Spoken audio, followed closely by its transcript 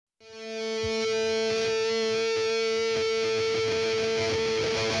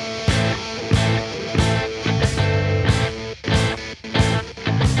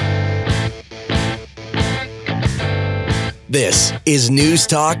This is News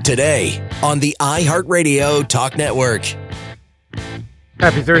Talk Today on the iHeartRadio Talk Network.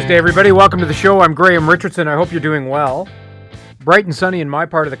 Happy Thursday, everybody. Welcome to the show. I'm Graham Richardson. I hope you're doing well. Bright and sunny in my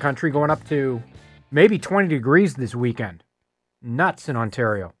part of the country, going up to maybe 20 degrees this weekend. Nuts in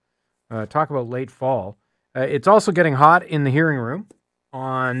Ontario. Talk about late fall. It's also getting hot in the hearing room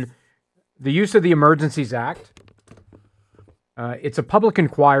on the use of the Emergencies Act. It's a public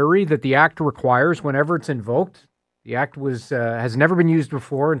inquiry that the Act requires whenever it's invoked. The Act has never been used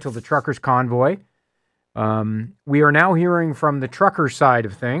before until the Truckers' Convoy. We are now hearing from the trucker side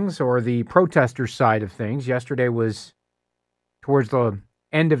of things, or the protester side of things. Yesterday was, towards the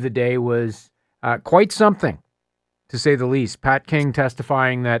end of the day, was quite something, to say the least. Pat King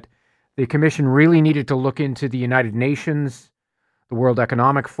testifying that the commission really needed to look into the United Nations, the World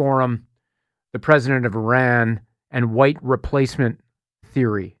Economic Forum, the president of Iran, and white replacement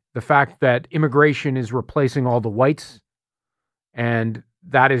theory. The fact that immigration is replacing all the whites, and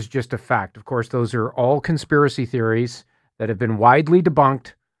that is just a fact. Of course, those are all conspiracy theories that have been widely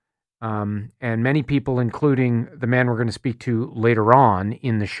debunked, and many people, including the man we're going to speak to later on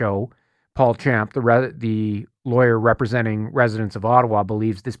in the show, Paul Champ, the lawyer representing residents of Ottawa,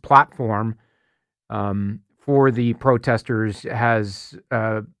 believes this platform for the protesters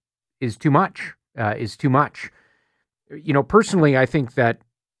is too much. You know, personally, I think that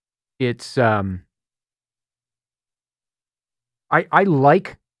it's I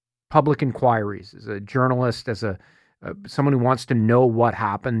like public inquiries as a journalist, as someone who wants to know what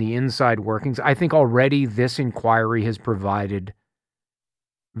happened, the inside workings. I think already this inquiry has provided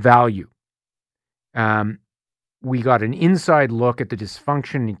value. We got an inside look at the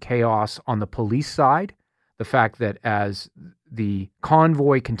dysfunction and chaos on the police side. The fact that as the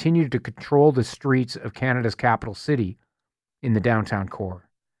convoy continued to control the streets of Canada's capital city in the downtown core,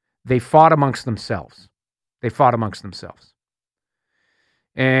 they fought amongst themselves.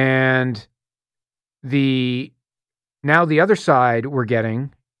 And now the other side we're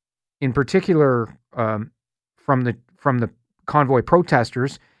getting, in particular from the convoy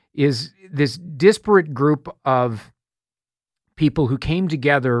protesters, is this disparate group of people who came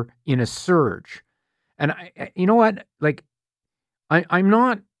together in a surge. And you know what? Like, I'm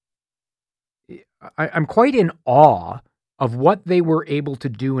quite in awe of what they were able to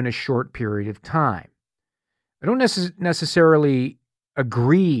do in a short period of time. I don't necessarily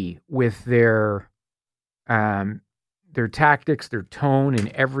agree with their tactics, their tone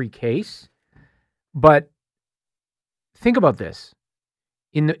in every case, but think about this.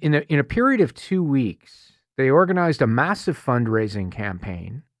 In a period of 2 weeks, they organized a massive fundraising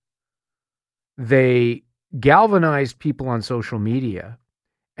campaign. They galvanized people on social media,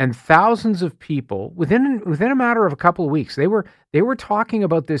 and thousands of people within a matter of a couple of weeks. They were talking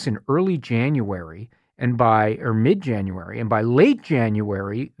about this in early January or mid-January, and by late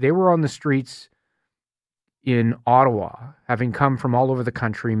January, they were on the streets in Ottawa, having come from all over the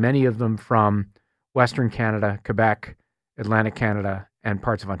country, many of them from Western Canada, Quebec, Atlantic Canada, and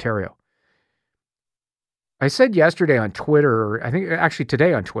parts of Ontario. I said yesterday on Twitter, or I think actually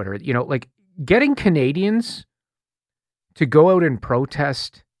today on Twitter, you know, like, getting Canadians to go out and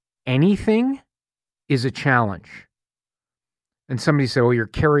protest anything is a challenge. And somebody said, "Oh, you're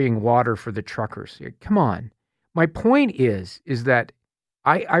carrying water for the truckers." Come on. My point is that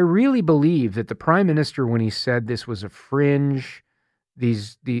I really believe that the Prime Minister, when he said this was a fringe, they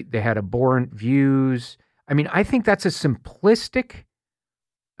had abhorrent views. I mean, I think that's a simplistic,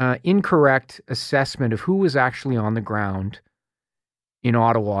 incorrect assessment of who was actually on the ground in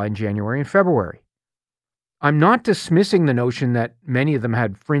Ottawa in January and February. I'm not dismissing the notion that many of them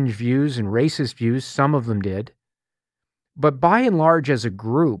had fringe views and racist views. Some of them did. But by and large, as a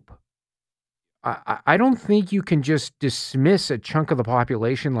group, I don't think you can just dismiss a chunk of the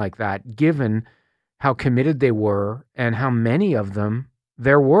population like that, given how committed they were and how many of them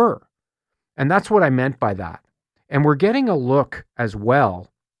there were. And that's what I meant by that. And we're getting a look as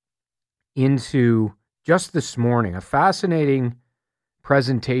well into, just this morning, a fascinating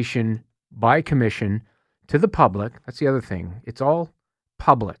presentation by commission to the public. That's the other thing. It's all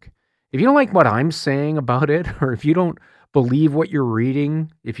public. If you don't like what I'm saying about it, or if you don't believe what you're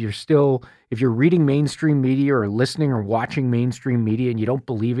reading, if you're reading mainstream media or listening or watching mainstream media and you don't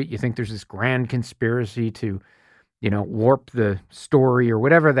believe it, you think there's this grand conspiracy to, warp the story or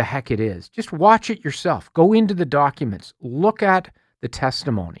whatever the heck it is, just watch it yourself. Go into the documents. Look at the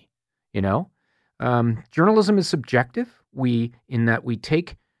testimony. Journalism is subjective. We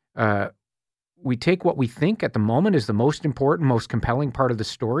take what we think at the moment is the most important, most compelling part of the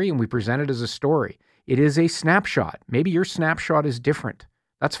story, and we present it as a story. It is a snapshot. Maybe your snapshot is different.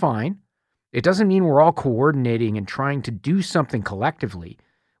 That's fine. It doesn't mean we're all coordinating and trying to do something collectively.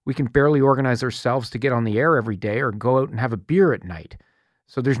 We can barely organize ourselves to get on the air every day or go out and have a beer at night.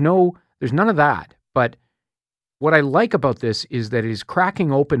 So there's none of that. But what I like about this is that it is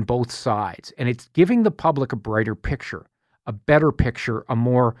cracking open both sides, and it's giving the public a brighter picture, a better picture, a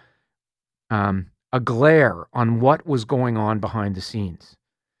more a glare on what was going on behind the scenes.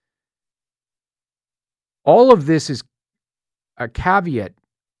 All of this is a caveat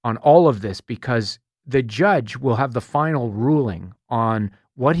on all of this because the judge will have the final ruling on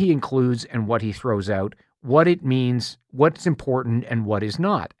what he includes and what he throws out, what it means, what's important and what is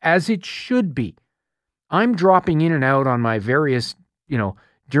not, as it should be. I'm dropping in and out on my various,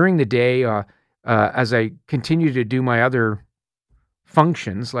 during the day as I continue to do my other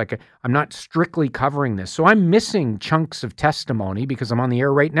functions. Like I'm not strictly covering this. So I'm missing chunks of testimony because I'm on the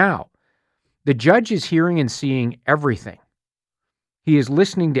air right now. The judge is hearing and seeing everything. He is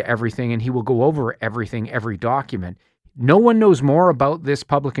listening to everything, and he will go over everything, every document. No one knows more about this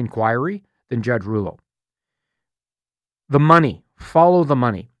public inquiry than Judge Rouleau. The money. Follow the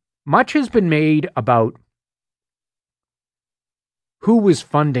money. Much has been made about who was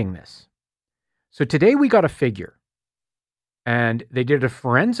funding this. So today we got a figure, and they did a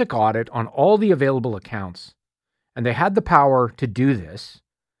forensic audit on all the available accounts, and they had the power to do this.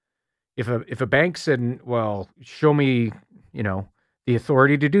 If a bank said, well, show me, the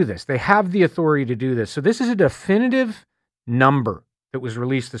authority to do this. They have the authority to do this. So this is a definitive number that was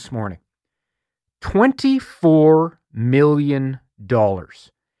released this morning. $24 million. I'm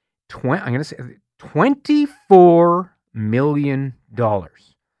going to say $24 million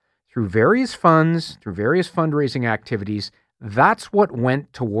through various funds, through various fundraising activities. That's what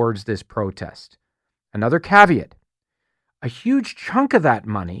went towards this protest. Another caveat, a huge chunk of that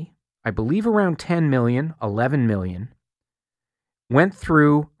money, I believe around 10 million, 11 million, went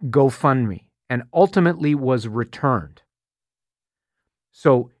through GoFundMe and ultimately was returned.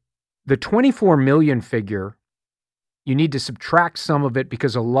 So the 24 million figure, you need to subtract some of it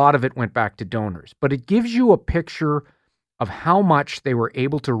because a lot of it went back to donors. But it gives you a picture of how much they were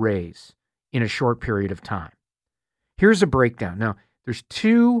able to raise in a short period of time. Here's a breakdown. Now, there's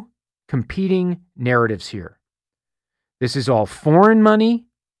two competing narratives here. This is all foreign money.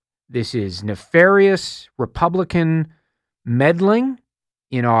 This is nefarious Republican meddling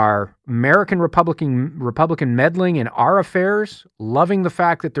in our American Republican meddling in our affairs, loving the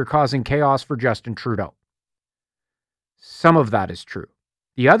fact that they're causing chaos for Justin Trudeau. Some of that is true.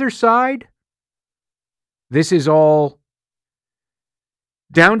 The other side, this is all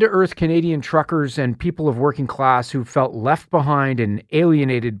down-to-earth Canadian truckers and people of working class who felt left behind and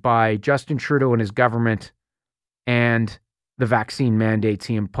alienated by Justin Trudeau and his government and the vaccine mandates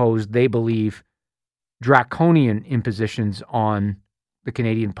he imposed. They believe draconian impositions on the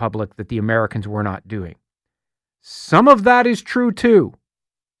Canadian public that the Americans were not doing. Some of that is true too.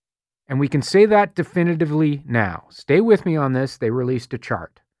 And we can say that definitively now. Stay with me on this. They released a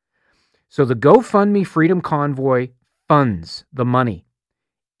chart. So the GoFundMe Freedom Convoy funds the money.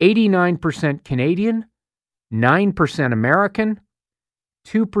 89% Canadian, 9% American,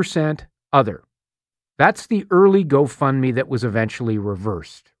 2% other. That's the early GoFundMe that was eventually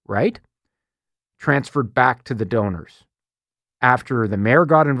reversed, right? Transferred back to the donors. After the mayor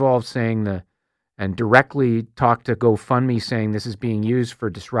got involved and directly talked to GoFundMe saying this is being used for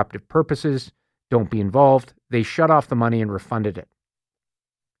disruptive purposes, don't be involved, they shut off the money and refunded it.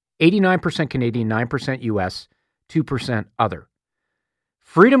 89% Canadian, 9% US, 2% other.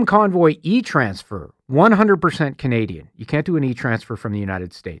 Freedom Convoy e-transfer, 100% Canadian. You can't do an e-transfer from the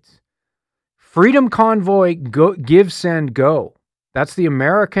United States. Freedom Convoy Give, Send, Go. That's the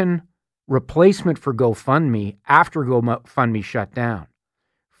American replacement for GoFundMe after GoFundMe shut down.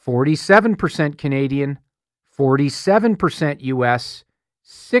 47% Canadian, 47% US,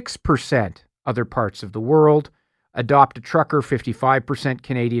 6% other parts of the world. Adopt a Trucker, 55%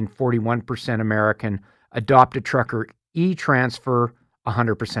 Canadian, 41% American. Adopt a Trucker e-transfer,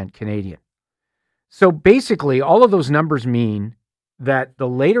 100% Canadian. So basically, all of those numbers mean that the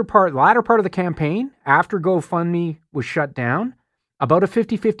latter part of the campaign, after GoFundMe was shut down, about a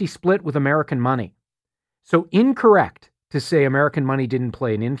 50-50 split with American money. So incorrect to say American money didn't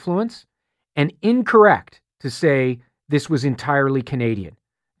play an influence, and incorrect to say this was entirely Canadian.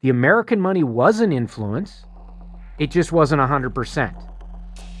 The American money was an influence, it just wasn't 100%.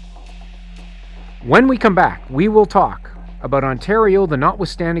 When we come back, we will talk about Ontario, the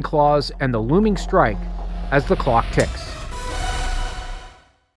Notwithstanding Clause, and the looming strike as the clock ticks.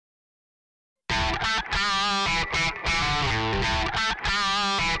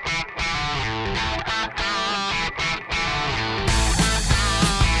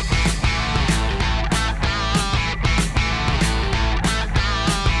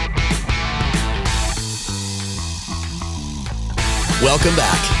 Welcome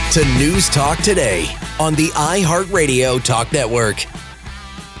back to News Talk Today on the iHeartRadio Talk Network.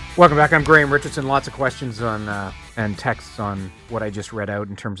 Welcome back. I'm Graham Richardson. Lots of questions on and texts on what I just read out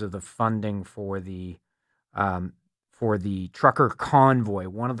in terms of the funding for the trucker convoy.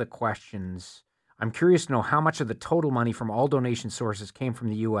 One of the questions, I'm curious to know how much of the total money from all donation sources came from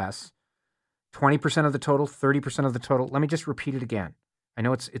the U.S. 20% of the total, 30% of the total. Let me just repeat it again. I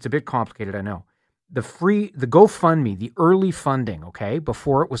know it's a bit complicated, I know. The GoFundMe, the early funding, okay,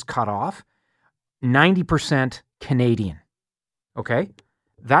 before it was cut off, 90% Canadian, okay?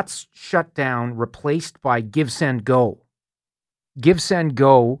 That's shut down, replaced by Give, Send, Go. Give, Send,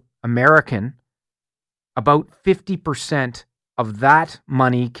 Go, American, about 50% of that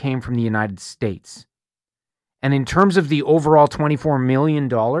money came from the United States. And in terms of the overall $24 million,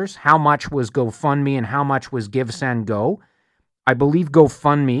 how much was GoFundMe and how much was Give, Send, Go? I believe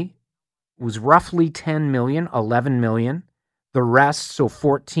GoFundMe was roughly 10 million, 11 million. The rest, so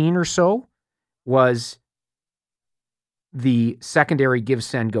 14 or so, was the secondary Give,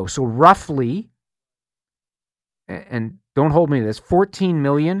 Send, Go. So roughly, and don't hold me to this, 14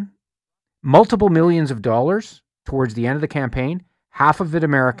 million, multiple millions of dollars towards the end of the campaign, half of it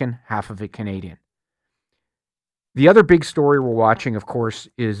American, half of it Canadian. The other big story we're watching, of course,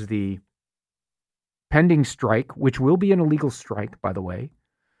 is the pending strike, which will be an illegal strike, by the way.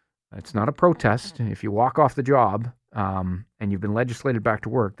 It's not a protest. If you walk off the job and you've been legislated back to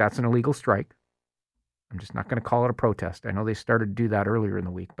work, that's an illegal strike. I'm just not going to call it a protest. I know they started to do that earlier in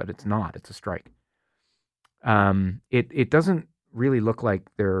the week, but it's not. It's a strike. It doesn't really look like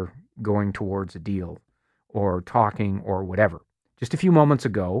they're going towards a deal or talking or whatever. Just a few moments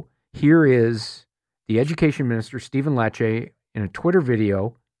ago, here is the Education Minister, Stephen Lecce, in a Twitter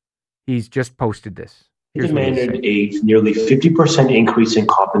video. He's just posted this. They demanded a nearly 50% increase in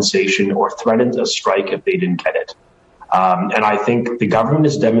compensation or threatened a strike if they didn't get it. And I think the government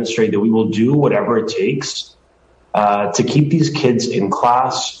has demonstrated that we will do whatever it takes to keep these kids in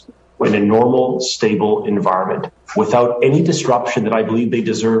class in a normal, stable environment without any disruption that I believe they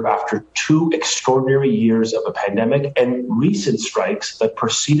deserve after 2 extraordinary years of a pandemic and recent strikes that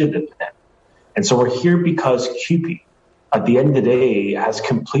preceded the pandemic. And so we're here because CUPE, at the end of the day, has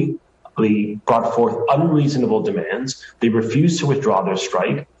completely brought forth unreasonable demands. They refuse to withdraw their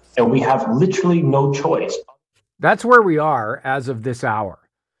strike, and we have literally no choice. That's where we are as of this hour.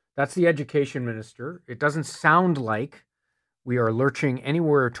 That's the Education Minister. It doesn't sound like we are lurching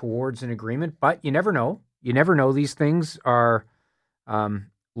anywhere towards an agreement, but you never know. You never know. These things are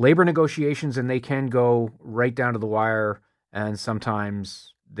labor negotiations, and they can go right down to the wire, and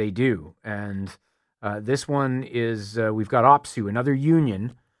sometimes they do. And this one is, we've got OPSU, another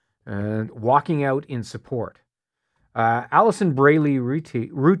union, walking out in support. Alison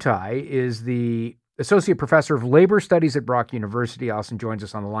Braley-Rattai is the Associate Professor of Labor Studies at Brock University. Alison joins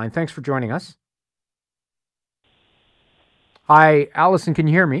us on the line. Thanks for joining us. Hi, Alison, can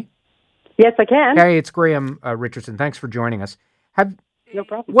you hear me? Yes, I can. Hey, it's Graham Richardson. Thanks for joining us. No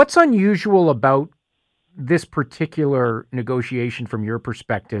problem. What's unusual about this particular negotiation from your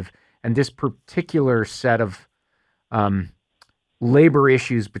perspective and this particular set of labor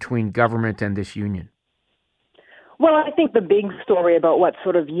issues between government and this union? Well, I think the big story about what's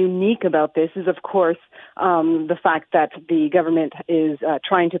sort of unique about this is, of course, the fact that the government is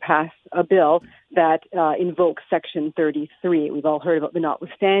trying to pass a bill that invokes Section 33. We've all heard about the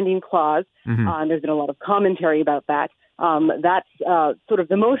Notwithstanding Clause. Mm-hmm. There's been a lot of commentary about that. That's sort of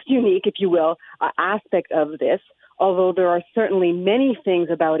the most unique, if you will, aspect of this, although there are certainly many things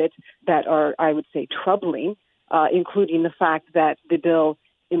about it that are, I would say, troubling, including the fact that the bill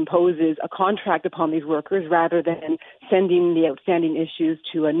imposes a contract upon these workers rather than sending the outstanding issues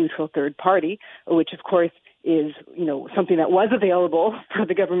to a neutral third party, which, of course, is, something that was available for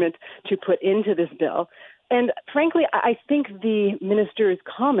the government to put into this bill. And frankly, I think the minister's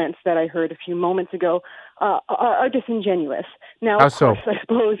comments that I heard a few moments ago are disingenuous. Now, how of so? course, I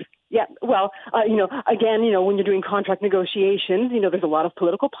suppose, yeah, well, again, when you're doing contract negotiations, there's a lot of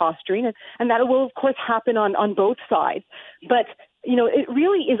political posturing, and that will, of course, happen on both sides. But it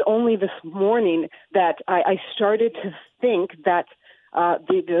really is only this morning that I started to think that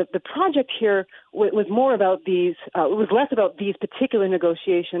the project here was more about these, was less about these particular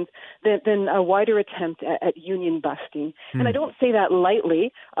negotiations than a wider attempt at union busting. And I don't say that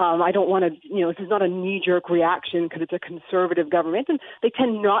lightly. I don't want to, this is not a knee-jerk reaction because it's a conservative government, and they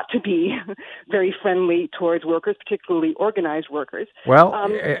tend not to be very friendly towards workers, particularly organized workers. Well,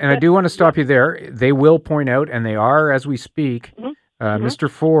 and I do want to stop you there. They will point out, and they are as we speak, Mr.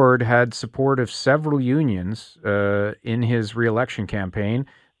 Ford had support of several unions in his re-election campaign.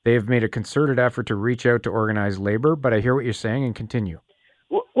 They have made a concerted effort to reach out to organized labor, but I hear what you're saying, and continue.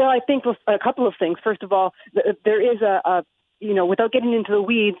 Well, I think a couple of things. First of all, there is without getting into the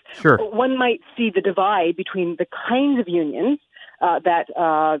weeds, sure, one might see the divide between the kinds of unions that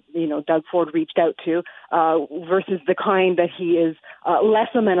Doug Ford reached out to versus the kind that he is less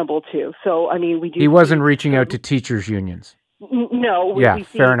amenable to. So, I mean, he wasn't reaching out to teachers' unions. No, we see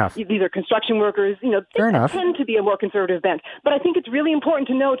fair enough. These are construction workers. They tend to be a more conservative bent. But I think it's really important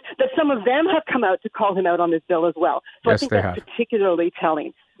to note that some of them have come out to call him out on this bill as well. So yes, I think they that's have. particularly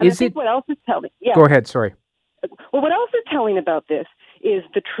telling. And what else is telling? Yeah. Go ahead, sorry. Well, what else is telling about this is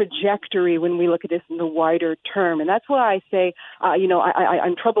the trajectory when we look at this in the wider term. And that's why I say,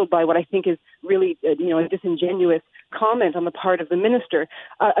 I'm troubled by what I think is really, a disingenuous comment on the part of the minister.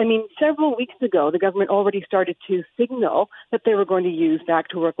 Several weeks ago, the government already started to signal that they were going to use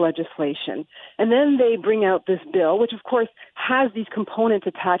back-to-work legislation. And then they bring out this bill, which, of course, has these components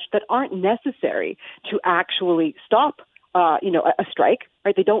attached that aren't necessary to actually stop a strike,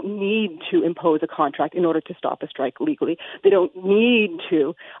 right? They don't need to impose a contract in order to stop a strike legally. They don't need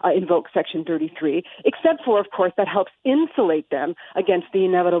to invoke Section 33, except for, of course, that helps insulate them against the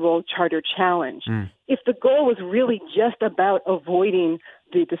inevitable charter challenge. If the goal was really just about avoiding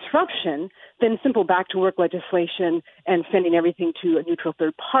the disruption, then simple back-to-work legislation and sending everything to a neutral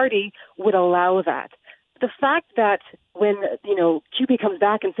third party would allow that. The fact that when, QP comes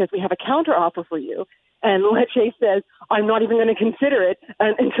back and says, we have a counteroffer for you, and Lecce says, I'm not even going to consider it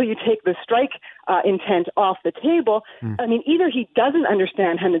until you take the strike intent off the table. Either he doesn't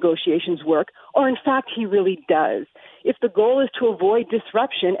understand how negotiations work, or in fact, he really does. If the goal is to avoid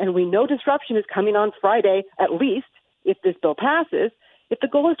disruption, and we know disruption is coming on Friday, at least, if this bill passes, if the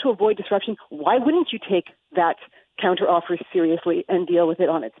goal is to avoid disruption, why wouldn't you take that counteroffer seriously and deal with it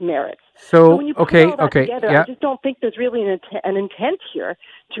on its merits? So when you put all that together, I just don't think there's really an intent here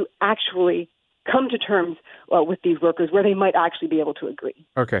to actually come to terms with these workers where they might actually be able to agree.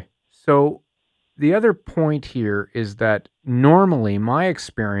 Okay. So the other point here is that normally my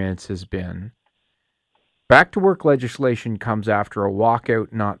experience has been back-to-work legislation comes after a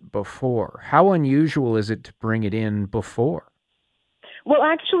walkout, not before. How unusual is it to bring it in before? Well,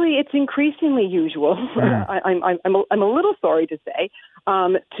 actually, it's increasingly usual. I'm a little sorry to say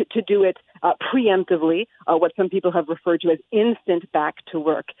to do it preemptively, what some people have referred to as instant back to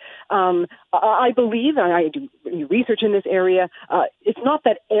work. I believe, and I do research in this area, it's not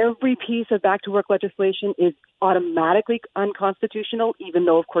that every piece of back to work legislation is automatically unconstitutional, even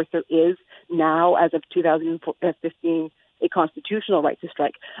though, of course, there is now, as of 2015, a constitutional right to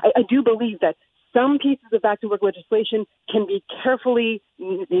strike. I do believe that some pieces of back-to-work legislation can be carefully,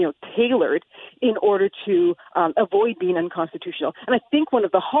 tailored in order to avoid being unconstitutional. And I think one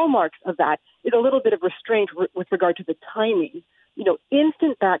of the hallmarks of that is a little bit of restraint with regard to the timing.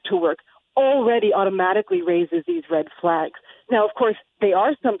 Instant back-to-work already automatically raises these red flags. Now, of course, they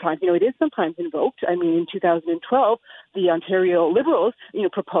are sometimes, it is sometimes invoked. In 2012, the Ontario Liberals,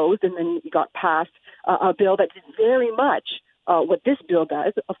 proposed and then got passed a bill that did very much what this bill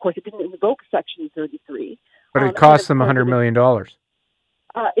does. Of course, it didn't invoke Section 33. But it cost them $100 million.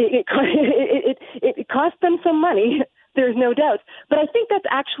 It cost them some money, there's no doubt. But I think that's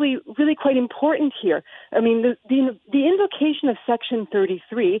actually really quite important here. The invocation of Section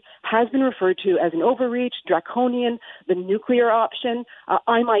 33 has been referred to as an overreach, draconian, the nuclear option.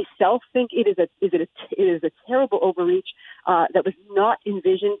 I myself think it is a terrible overreach that was not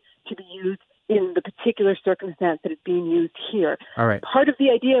envisioned to be used in the particular circumstance that it's being used here. All right. Part of the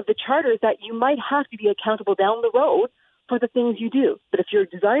idea of the charter is that you might have to be accountable down the road for the things you do. But if your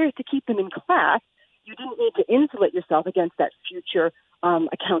desire is to keep them in class, you didn't need to insulate yourself against that future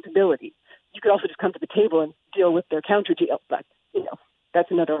accountability. You could also just come to the table and deal with their counter deal. But, that's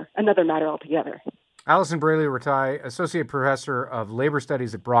another matter altogether. Alison Braley-Rattai, Associate Professor of Labor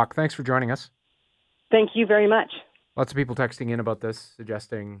Studies at Brock. Thanks for joining us. Thank you very much. Lots of people texting in about this,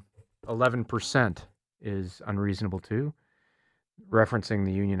 suggesting 11% is unreasonable too, referencing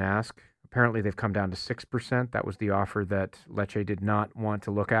the union ask. Apparently they've come down to 6%. That was the offer that Lecce did not want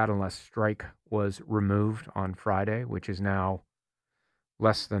to look at unless strike was removed on Friday, which is now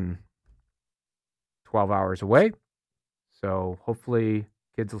less than 12 hours away. So hopefully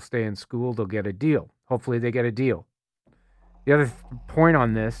kids will stay in school. They'll get a deal. Hopefully they get a deal. The other point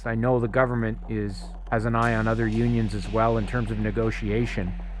on this, I know the government has an eye on other unions as well in terms of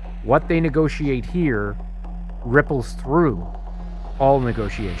negotiation. What they negotiate here ripples through all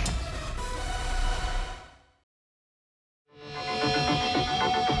negotiations.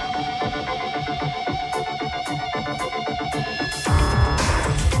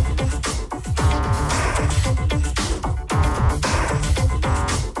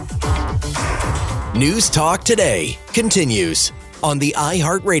 News Talk Today continues on the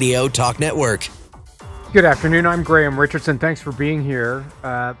iHeartRadio Talk Network. Good afternoon. I'm Graham Richardson. Thanks for being here.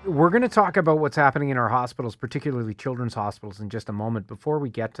 We're going to talk about what's happening in our hospitals, particularly children's hospitals, in just a moment. Before we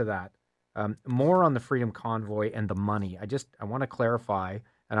get to that, more on the Freedom Convoy and the money. I want to clarify,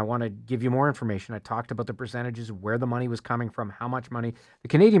 and I want to give you more information. I talked about the percentages, where the money was coming from, how much money. The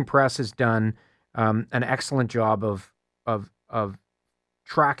Canadian press has done an excellent job of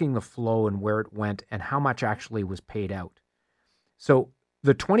tracking the flow and where it went and how much actually was paid out. So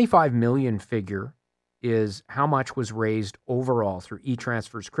the 25 million figure is how much was raised overall through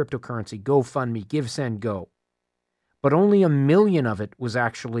e-transfers, cryptocurrency, GoFundMe, Give, Send, Go. But only 1 million of it was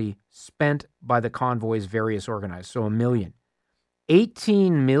actually spent by the convoy's various organizers. So 1 million.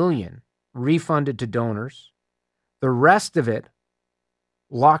 18 million refunded to donors. The rest of it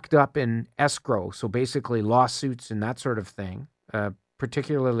locked up in escrow. So basically lawsuits and that sort of thing,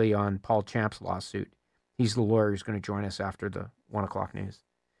 particularly on Paul Champ's lawsuit. He's the lawyer who's going to join us after the 1 o'clock news.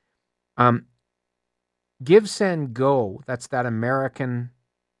 Give, Send, Go, that's that American,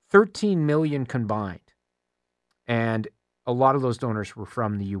 13 million combined. And a lot of those donors were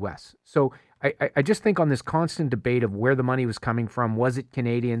from the U.S. So I just think on this constant debate of where the money was coming from, was it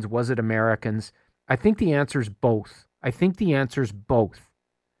Canadians, was it Americans? I think the answer is both.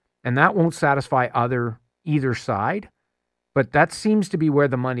 And that won't satisfy either side. But that seems to be where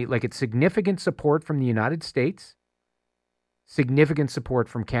the money, like it's significant support from the United States, significant support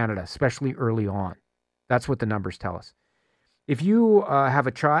from Canada, especially early on. That's what the numbers tell us. If you have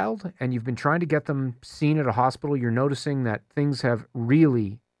a child and you've been trying to get them seen at a hospital, you're noticing that things have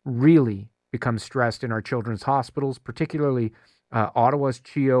really, really become stressed in our children's hospitals, particularly Ottawa's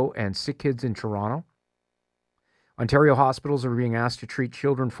CHEO and Sick Kids in Toronto. Ontario hospitals are being asked to treat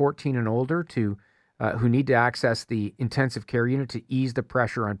children 14 and older who need to access the intensive care unit to ease the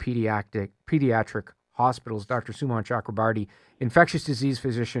pressure on pediatric hospitals. Dr. Sumon Chakrabarti, infectious disease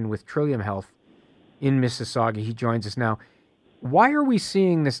physician with Trillium Health in Mississauga. He joins us now. Why are we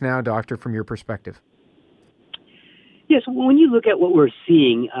seeing this now, Doctor, from your perspective? Yes, when you look at what we're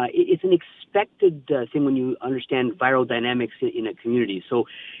seeing, it's an expected thing when you understand viral dynamics in a community. So,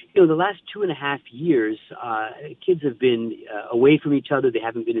 the last 2.5 years, kids have been away from each other. They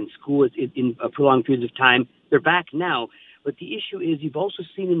haven't been in school in prolonged periods of time. They're back now. But the issue is you've also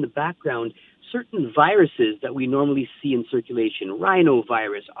seen in the background certain viruses that we normally see in circulation,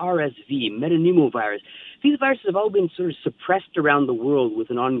 rhinovirus, RSV, metapneumovirus. These viruses have all been sort of suppressed around the world with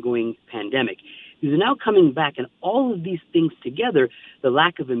an ongoing pandemic. These are now coming back, and all of these things together, the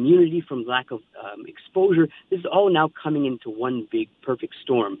lack of immunity from lack of exposure, this is all now coming into one big perfect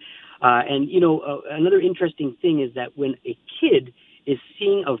storm. Another interesting thing is that when a kid is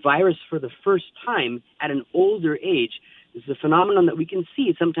seeing a virus for the first time at an older age, this is a phenomenon that we can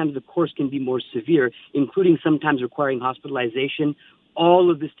see. Sometimes the course can be more severe, including sometimes requiring hospitalization.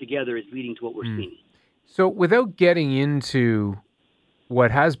 All of this together is leading to what we're seeing. So without getting into what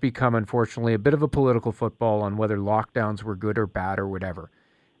has become, unfortunately, a bit of a political football on whether lockdowns were good or bad or whatever,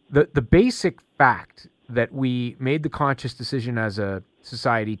 the basic fact that we made the conscious decision as a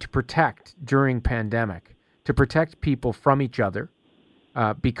society to protect during pandemic, to protect people from each other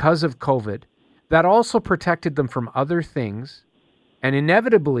because of COVID, that also protected them from other things, and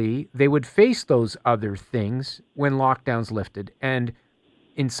inevitably they would face those other things when lockdowns lifted, and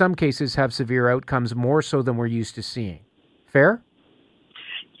in some cases have severe outcomes more so than we're used to seeing. Fair?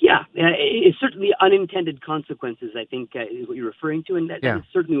 Yeah, it's certainly unintended consequences, I think, is what you're referring to, and that is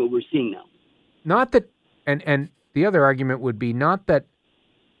certainly what we're seeing now. Not that, and the other argument would be not that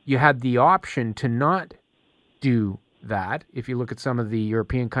you had the option to not do that. If you look at some of the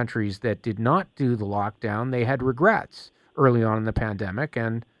European countries that did not do the lockdown, they had regrets early on in the pandemic,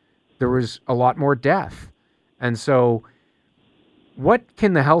 and there was a lot more death. And so what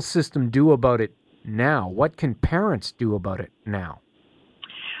can the health system do about it now? What can parents do about it now?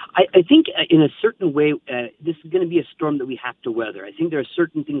 I think in a certain way, this is going to be a storm that we have to weather. I think there are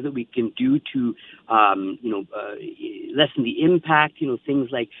certain things that we can do to, lessen the impact. Things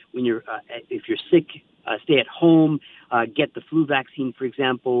like when if you're sick, stay at home, get the flu vaccine, for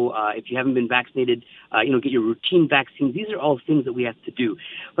example. If you haven't been vaccinated, get your routine vaccines. These are all things that we have to do.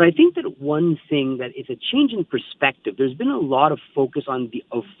 But I think that one thing that is a change in perspective. There's been a lot of focus on the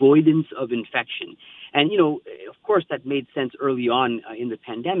avoidance of infection. And, of course, that made sense early on in the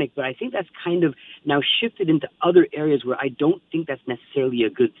pandemic, but I think that's kind of now shifted into other areas where I don't think that's necessarily a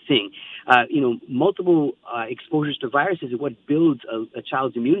good thing. Multiple exposures to viruses is what builds a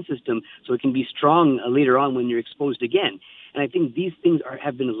child's immune system so it can be strong later on when you're exposed again. And I think these things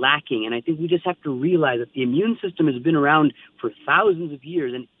have been lacking, and I think we just have to realize that the immune system has been around for thousands of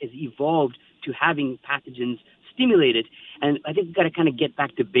years and has evolved to having pathogens stimulated. And I think we've got to kind of get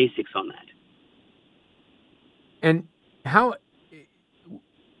back to basics on that. And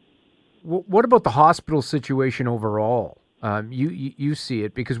what about the hospital situation overall? You see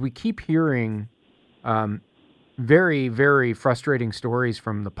it because we keep hearing very, very frustrating stories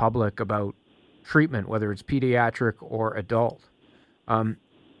from the public about treatment, whether it's pediatric or adult.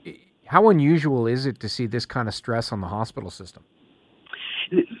 How unusual is it to see this kind of stress on the hospital system?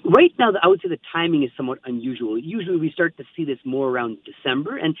 Right now, I would say the timing is somewhat unusual. Usually we start to see this more around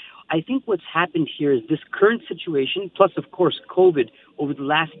December. And I think what's happened here is this current situation, plus, of course, COVID over the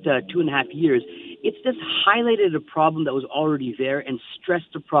last 2.5 years, it's just highlighted a problem that was already there and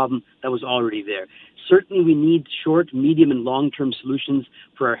stressed a problem that was already there. Certainly we need short, medium, and long-term solutions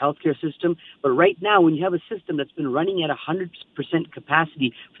for our healthcare system. But right now, when you have a system that's been running at 100%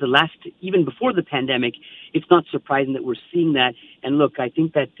 capacity for the last, even before the pandemic, it's not surprising that we're seeing that. And look, I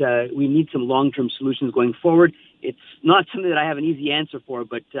think that we need some long-term solutions going forward. It's not something that I have an easy answer for,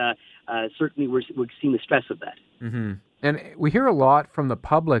 but certainly we're seeing the stress of that. Mm-hmm. And we hear a lot from the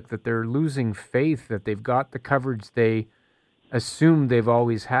public that they're losing faith that they've got the coverage they assumed they've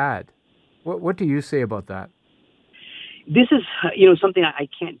always had. What do you say about that? This is, something I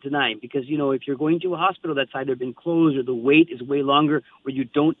can't deny because, if you're going to a hospital that's either been closed or the wait is way longer or you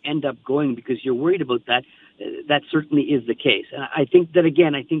don't end up going because you're worried about that, that certainly is the case. And I think that,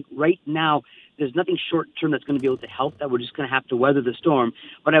 again, right now there's nothing short-term that's going to be able to help that. We're just going to have to weather the storm.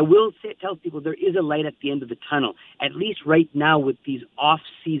 But I will tell people there is a light at the end of the tunnel, at least right now with these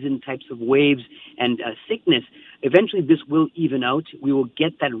off-season types of waves and sickness. Eventually, this will even out. We will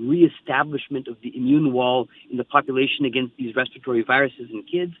get that reestablishment of the immune wall in the population against these respiratory viruses in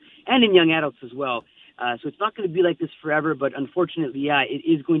kids and in young adults as well. So it's not going to be like this forever, but unfortunately, it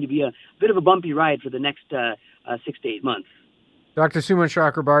is going to be a bit of a bumpy ride for the next 6 to 8 months. Dr. Sumon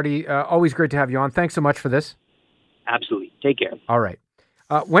Chakrabarti, always great to have you on. Thanks so much for this. Absolutely. Take care. All right.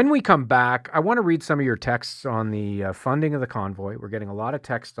 When we come back, I want to read some of your texts on the funding of the convoy. We're getting a lot of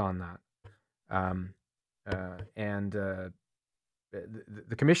text on that.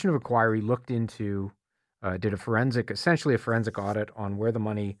 The Commission of Inquiry looked into, did essentially a forensic audit on where the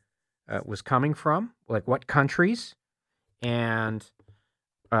money was coming from, like what countries, and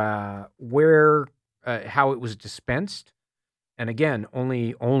how it was dispensed. And again,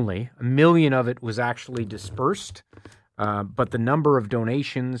 only $1 million of it was actually dispersed. But the number of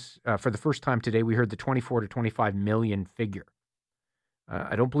donations, for the first time today, we heard the 24 to 25 million figure.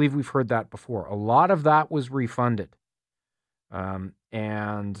 I don't believe we've heard that before. A lot of that was refunded.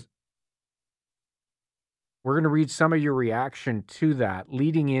 And we're going to read some of your reaction to that,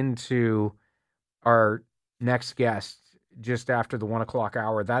 leading into our next guest just after the 1 o'clock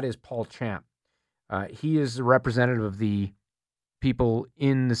hour. That is Paul Champ. He is the representative of the people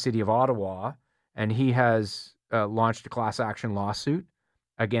in the city of Ottawa, and he has launched a class action lawsuit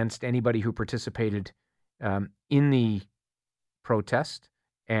against anybody who participated in the protest,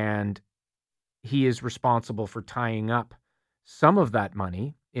 and he is responsible for tying up some of that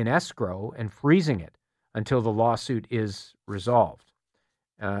money in escrow and freezing it until the lawsuit is resolved.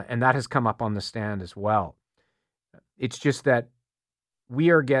 And that has come up on the stand as well. It's just that we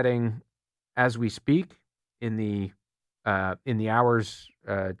are getting, as we speak, in the hours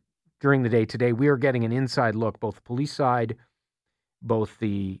during the day today, we are getting an inside look, both the police side, both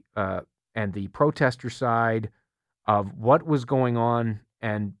the and the protester side, of what was going on,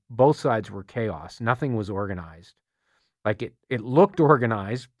 and both sides were chaos. Nothing was organized. Like it looked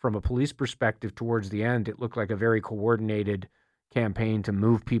organized from a police perspective towards the end. It looked like a very coordinated campaign to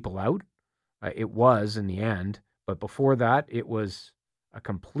move people out. It was in the end, but before that, it was a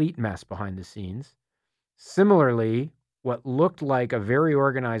complete mess behind the scenes. Similarly, what looked like a very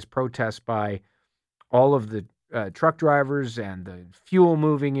organized protest by all of the truck drivers and the fuel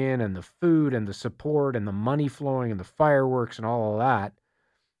moving in and the food and the support and the money flowing and the fireworks and all of that,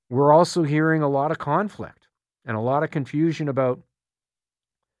 we're also hearing a lot of conflict and a lot of confusion about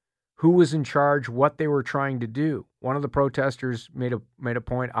who was in charge, what they were trying to do. One of the protesters made a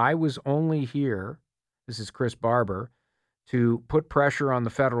point. I was only here, this is Chris Barber, to put pressure on the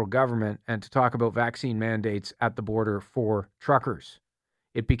federal government and to talk about vaccine mandates at the border for truckers.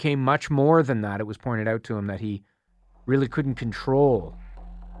 It became much more than that. It was pointed out to him that he really couldn't control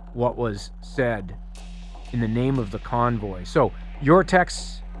what was said in the name of the convoy. So your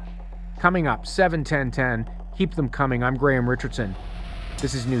texts coming up, 7-10-10. Keep them coming. I'm Graham Richardson.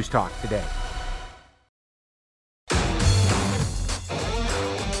 This is News Talk Today.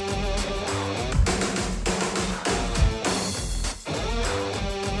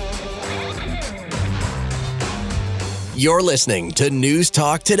 You're listening to News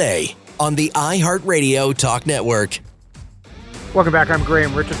Talk Today on the iHeartRadio Talk Network. Welcome back. I'm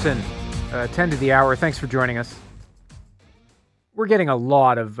Graham Richardson. 10 to the hour. Thanks for joining us. We're getting a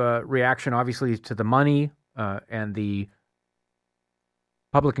lot of reaction, obviously, to the money and the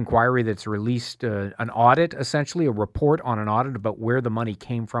public inquiry that's released, an audit, essentially, a report on an audit about where the money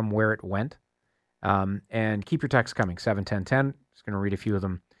came from, where it went. And keep your texts coming, 71010. Just going to read a few of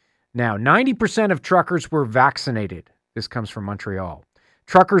them now. 90% of truckers were vaccinated. This comes from Montreal.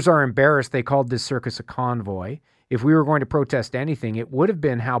 Truckers are embarrassed. They called this circus a convoy. If we were going to protest anything, it would have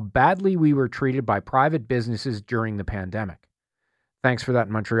been how badly we were treated by private businesses during the pandemic. Thanks for that,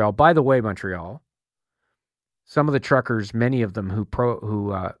 Montreal. By the way, Montreal, some of the truckers, many of them who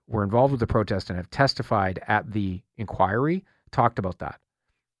were involved with the protest and have testified at the inquiry, talked about that.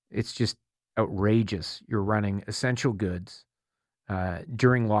 It's just outrageous. You're running essential goods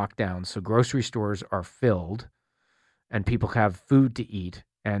during lockdown, so grocery stores are filled and people have food to eat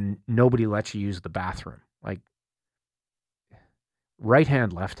and nobody lets you use the bathroom. Like, right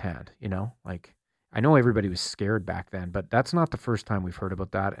hand, left hand, like, I know everybody was scared back then, but that's not the first time we've heard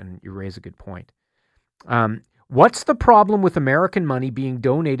about that, and you raise a good point. What's the problem with American money being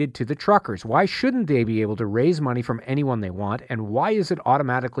donated to the truckers? Why shouldn't they be able to raise money from anyone they want, and why is it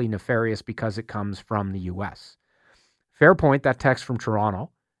automatically nefarious because it comes from the U.S.? Fair point, that text from Toronto.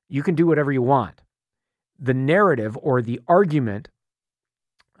 You can do whatever you want. The narrative or the argument,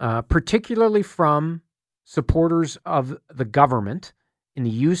 particularly from supporters of the government in the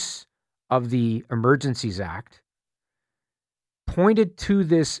use of the Emergencies Act, pointed to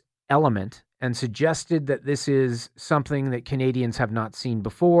this element and suggested that this is something that Canadians have not seen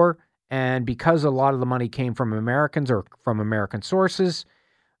before, and because a lot of the money came from Americans or from American sources,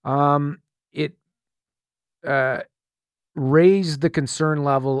 it raised the concern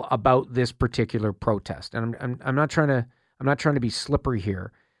level about this particular protest. And I'm not trying to be slippery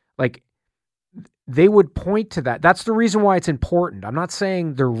here. Like, they would point to that. That's the reason why it's important. I'm not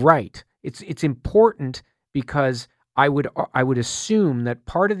saying they're right. It's important because I would assume that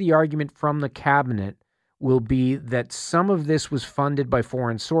part of the argument from the cabinet will be that some of this was funded by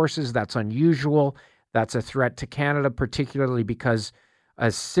foreign sources. That's unusual. That's a threat to Canada, particularly because a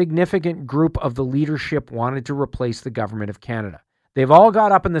significant group of the leadership wanted to replace the government of Canada. They've all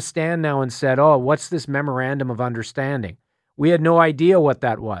got up in the stand now and said, oh, what's this memorandum of understanding? We had no idea what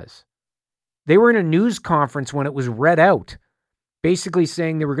that was. They were in a news conference when it was read out, basically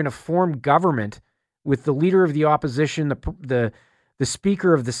saying they were going to form government with the leader of the opposition, the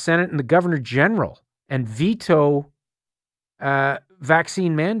Speaker of the Senate, and the Governor General, and veto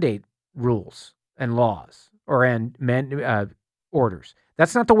vaccine mandate rules and laws or orders.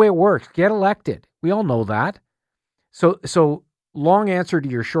 That's not the way it works. Get elected. We all know that. So long answer to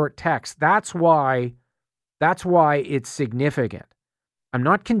your short text. That's why it's significant. I'm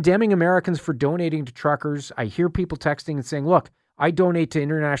not condemning Americans for donating to truckers. I hear people texting and saying, look, I donate to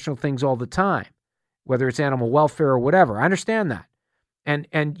international things all the time, whether it's animal welfare or whatever. I understand that. And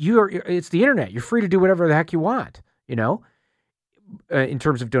it's the internet. You're free to do whatever the heck you want, in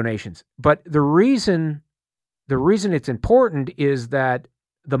terms of donations. But the reason it's important is that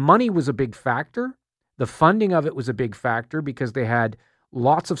the money was a big factor. The funding of it was a big factor because they had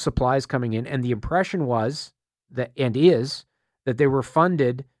lots of supplies coming in. And the impression was that, and is, that they were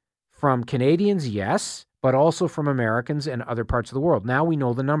funded from Canadians, yes, but also from Americans and other parts of the world. Now we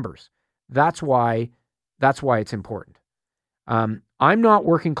know the numbers. That's why it's important. I'm not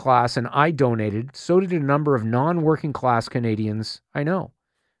working class, and I donated. So did a number of non-working class Canadians I know.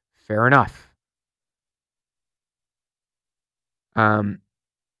 Fair enough.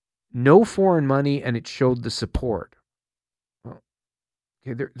 No foreign money, and it showed the support. Well,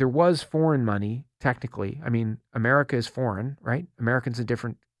 okay, there was foreign money, technically. I mean, America is foreign, right? America's a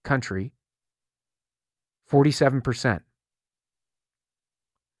different country. 47%.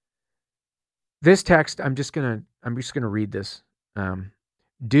 This text, I'm just gonna read this.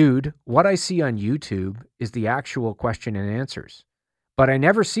 Dude, what I see on YouTube is the actual question and answers, but I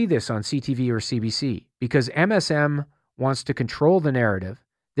never see this on CTV or CBC because MSM wants to control the narrative.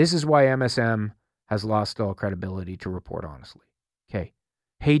 This is why MSM has lost all credibility to report honestly. Okay.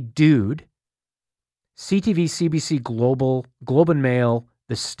 Hey, dude, CTV, CBC, Globe and Mail,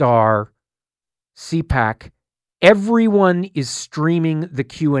 The Star, CPAC, everyone is streaming the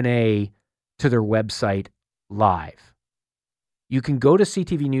Q&A to their website live. You can go to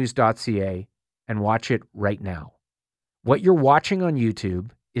ctvnews.ca and watch it right now. What you're watching on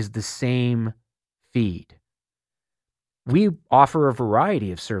YouTube is the same feed. We offer a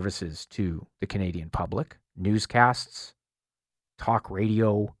variety of services to the Canadian public, newscasts, talk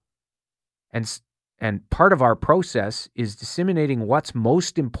radio, and And part of our process is disseminating what's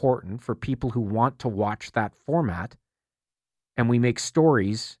most important for people who want to watch that format. And we make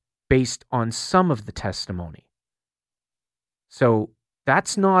stories based on some of the testimony. So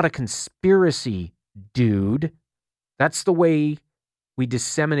that's not a conspiracy, dude. That's the way we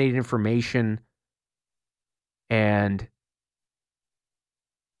disseminate information and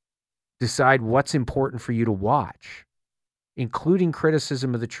decide what's important for you to watch, including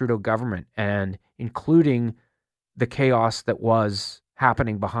criticism of the Trudeau government and including the chaos that was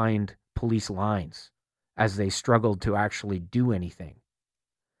happening behind police lines as they struggled to actually do anything.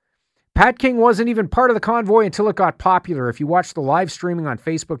 Pat King wasn't even part of the convoy until it got popular. If you watch the live streaming on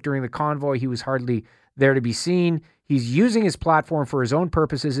Facebook during the convoy, he was hardly there to be seen. He's using his platform for his own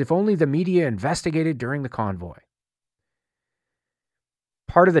purposes. If only the media investigated during the convoy.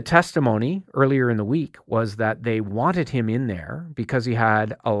 Part of the testimony earlier in the week was that they wanted him in there because he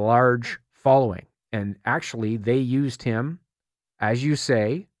had a large following. And actually, they used him, as you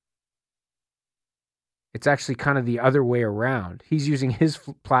say. It's actually kind of the other way around. He's using his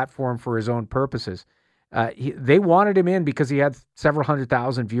platform for his own purposes. They wanted him in because he had several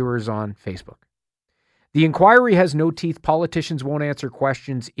 100,000 viewers on Facebook. The inquiry has no teeth. Politicians won't answer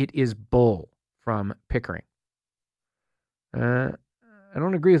questions. It is bull, from Pickering. I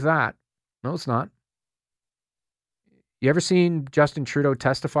don't agree with that. No, it's not. You ever seen Justin Trudeau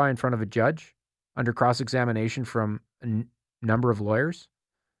testify in front of a judge under cross-examination from a number of lawyers?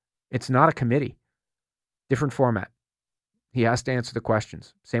 It's not a committee. Different format. He has to answer the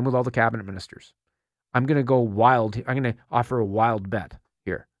questions. Same with all the cabinet ministers. I'm going to go wild. I'm going to offer a wild bet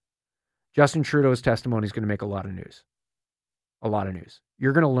here. Justin Trudeau's testimony is going to make a lot of news. A lot of news.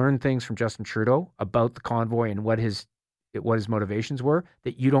 You're going to learn things from Justin Trudeau about the convoy and what his motivations were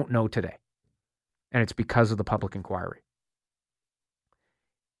that you don't know today. And it's because of the public inquiry.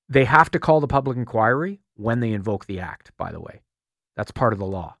 They have to call the public inquiry when they invoke the act, by the way. That's part of the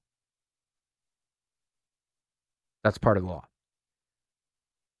law. That's part of the law.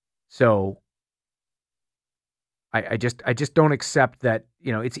 So I just don't accept that.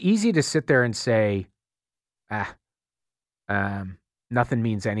 It's easy to sit there and say, nothing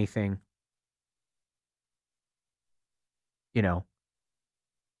means anything.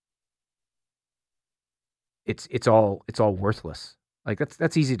 It's all worthless. Like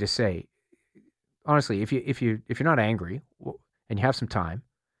that's easy to say. Honestly, if you're not angry and you have some time,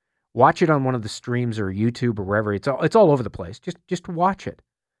 watch it on one of the streams or YouTube or wherever. It's all over the place. Just watch it.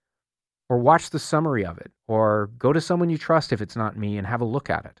 Or watch the summary of it. Or go to someone you trust if it's not me and have a look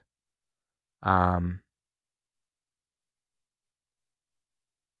at it.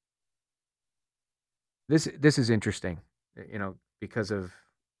 This is interesting, because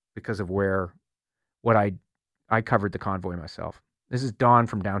of what I covered the convoy myself. This is Don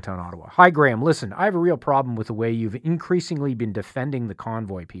from downtown Ottawa. Hi, Graham. Listen, I have a real problem with the way you've increasingly been defending the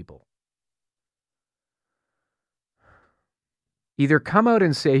convoy people. Either come out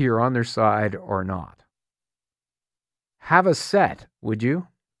and say you're on their side or not. Have a set, would you?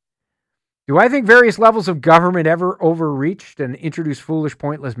 Do I think various levels of government ever overreached and introduced foolish,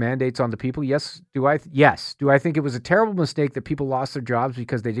 pointless mandates on the people? Yes. Yes. Do I think it was a terrible mistake that people lost their jobs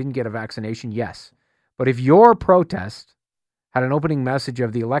because they didn't get a vaccination? Yes. But if your protest had an opening message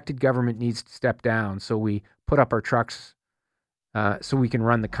of the elected government needs to step down so we put up our trucks so we can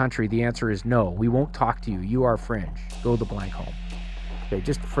run the country, the answer is no. We won't talk to you. You are fringe. Go the blank home. Okay,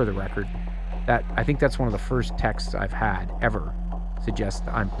 just for the record, I think that's one of the first texts I've had ever suggest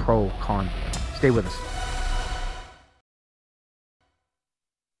I'm pro-convoy. Stay with us.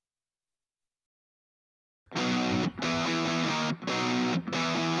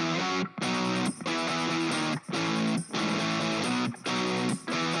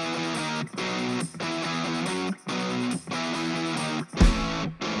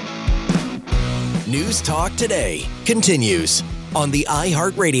 News Talk Today continues on the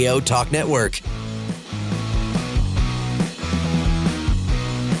iHeartRadio Talk Network.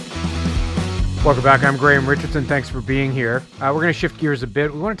 Welcome back. I'm Graham Richardson. Thanks for being here. We're going to shift gears a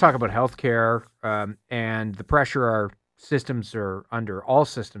bit. We want to talk about healthcare and the pressure our systems are under, all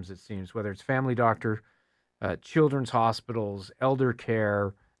systems it seems, whether it's family doctor, children's hospitals, elder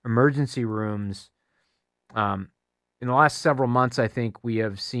care, emergency rooms. In the last several months, I think we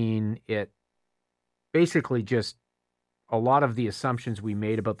have seen it basically just a lot of the assumptions we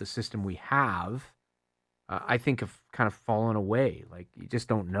made about the system we have, I think have kind of fallen away. Like you just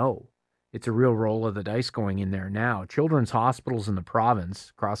don't know. It's a real roll of the dice going in there now. Children's hospitals in the province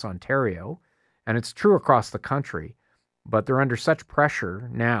across Ontario, and it's true across the country, but they're under such pressure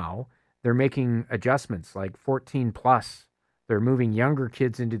now, they're making adjustments like 14 plus They're moving younger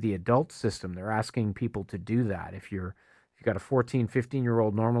kids into the adult system. They're asking people to do that. If you've got a 14,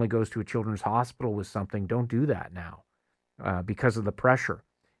 15-year-old normally goes to a children's hospital with something, don't do that now because of the pressure.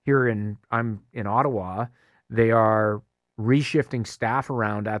 I'm in Ottawa. They are reshifting staff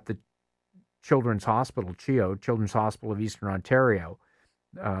around at the Children's Hospital, CHEO, Children's Hospital of Eastern Ontario.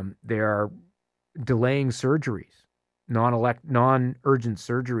 They are delaying surgeries, non-urgent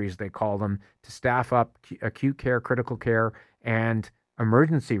surgeries, they call them, to staff up acute care, critical care, and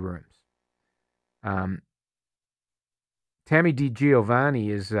emergency rooms. Tammy Di Giovanni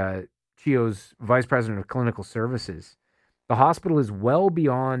is CHEO's Vice President of Clinical Services. The hospital is well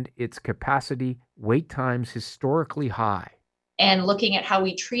beyond its capacity, wait times historically high. And looking at how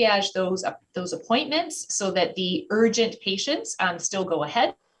we triage those appointments so that the urgent patients still go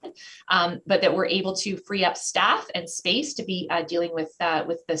ahead, but that we're able to free up staff and space to be dealing with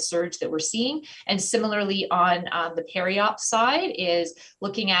the surge that we're seeing. And similarly on the peri-op side is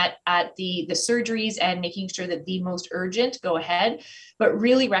looking at the surgeries and making sure that the most urgent go ahead, but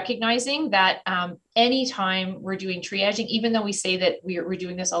really recognizing that anytime we're doing triaging, even though we say that we're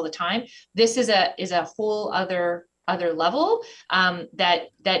doing this all the time, this is a whole other level that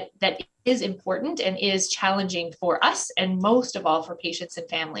is important and is challenging for us, and most of all for patients and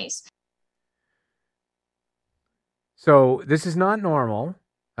families. So this is not normal.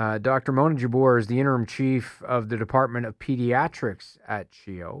 Dr. Mona Jabour is the interim chief of the Department of Pediatrics at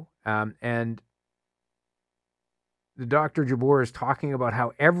CHEO, and the Dr. Jabour is talking about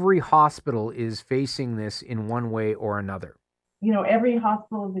how every hospital is facing this in one way or another. You know, every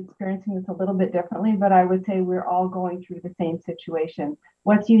hospital is experiencing this a little bit differently, but I would say we're all going through the same situation.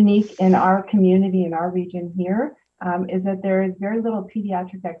 What's unique in our community, in our region here, is that there is very little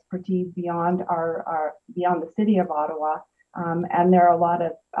pediatric expertise beyond beyond the city of Ottawa, and there are a lot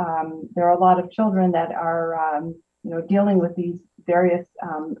of children that are dealing with these various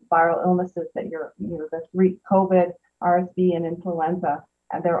viral illnesses that the COVID, RSV, and influenza,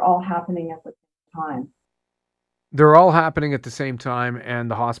 and they're all happening at the same time. They're all happening at the same time,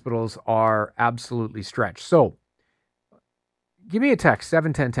 and the hospitals are absolutely stretched. So give me a text,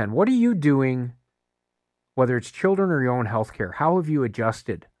 71010. What are you doing, whether it's children or your own healthcare? How have you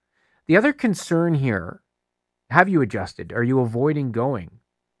adjusted? The other concern here, have you adjusted? Are you avoiding going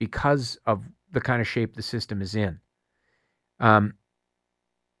because of the kind of shape the system is in? And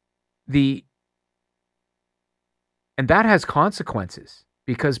that has consequences.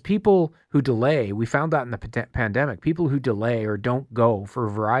 Because people who delay, we found that in the pandemic, people who delay or don't go for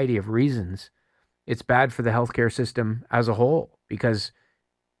a variety of reasons, it's bad for the healthcare system as a whole, because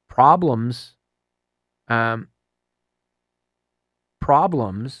problems are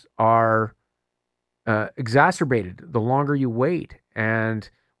exacerbated the longer you wait. And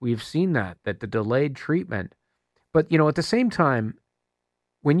we've seen that the delayed treatment. But, at the same time,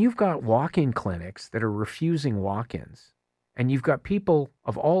 when you've got walk-in clinics that are refusing walk-ins, and you've got people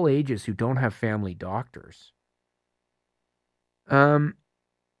of all ages who don't have family doctors, what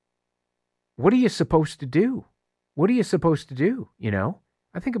are you supposed to do? What are you supposed to do?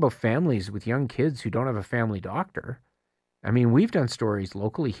 I think about families with young kids who don't have a family doctor. I mean, we've done stories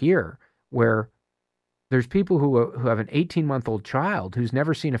locally here where there's people who have an 18-month-old child who's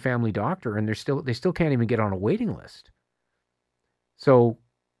never seen a family doctor, and they still can't even get on a waiting list. So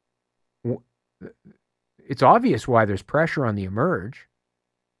it's obvious why there's pressure on the emerge,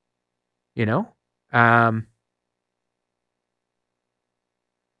 and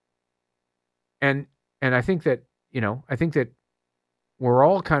I think that, we're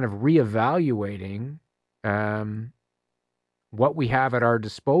all kind of reevaluating what we have at our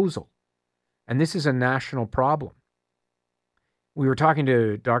disposal. And this is a national problem. We were talking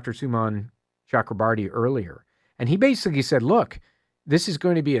to Dr. Sumon Chakrabarti earlier, and he basically said, look, this is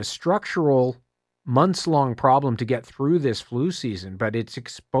going to be a structural, months-long problem to get through this flu season, but it's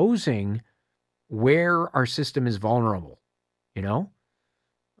exposing where our system is vulnerable,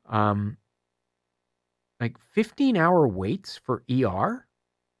 like 15-hour waits for ER,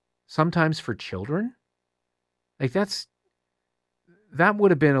 sometimes for children. Like that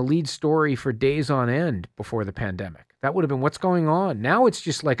would have been a lead story for days on end before the pandemic. That would have been what's going on. Now it's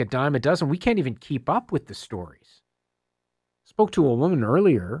just like a dime a dozen. We can't even keep up with the stories. Spoke to a woman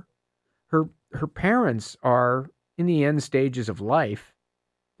earlier. Her parents are in the end stages of life.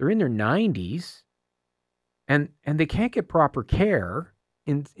 They're in their 90s, and they can't get proper care.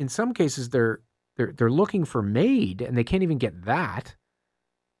 In some cases, they're looking for MAID, and they can't even get that.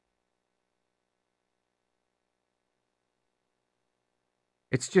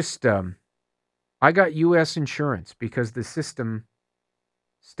 It's just, I got U.S. insurance because the system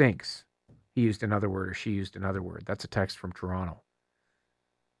stinks. He used another word or she used another word. That's a text from Toronto.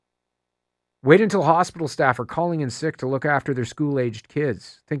 Wait until hospital staff are calling in sick to look after their school-aged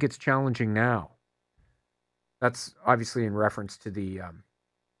kids. Think it's challenging now. That's obviously in reference to the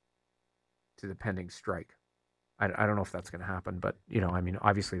pending strike. I don't know if that's going to happen, but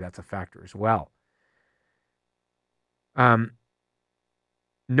obviously that's a factor as well.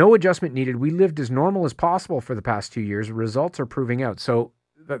 No adjustment needed. We lived as normal as possible for the past 2 years. Results are proving out. So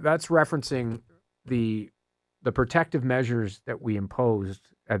that's referencing the protective measures that we imposed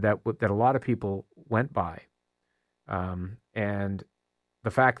that a lot of people went by, and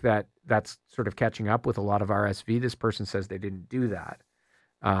the fact that that's sort of catching up with a lot of RSV. This person says they didn't do that.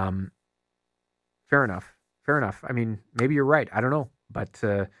 Fair enough. I mean, maybe you're right. I don't know, but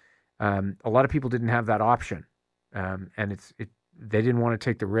a lot of people didn't have that option, and they didn't want to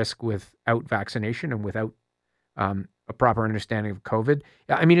take the risk without vaccination and without a proper understanding of COVID.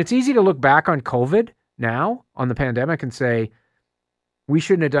 I mean, it's easy to look back on COVID now, on the pandemic, and say we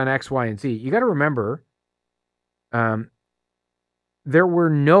shouldn't have done X, Y, and Z. You got to remember, there were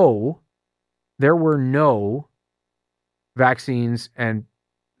no vaccines, and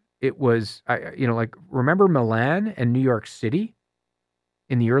it was, remember Milan and New York City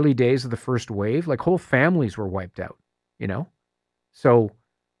in the early days of the first wave? Like, whole families were wiped out, So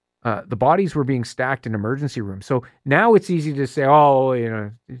the bodies were being stacked in emergency rooms. So now it's easy to say,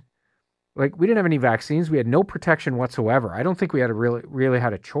 like, we didn't have any vaccines. We had no protection whatsoever. I don't think we had really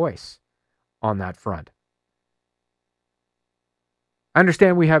had a choice on that front. I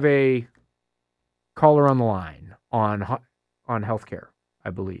understand we have a caller on the line on healthcare, I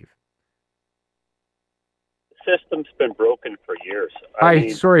believe. The system's been broken for years.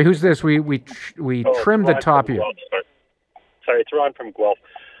 Sorry, who's this? We trimmed the top here. Sorry, it's Ron from Guelph.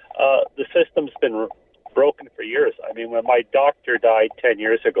 The system's been broken for years. I mean, when my doctor died 10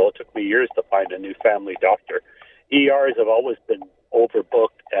 years ago, it took me years to find a new family doctor. ERs have always been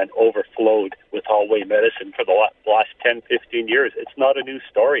overbooked and overflowed with hallway medicine for the last 10, 15 years. It's not a new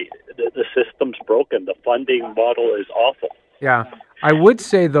story. The system's broken. The funding model is awful. Yeah. I would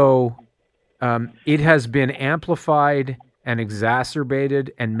say, though, it has been amplified and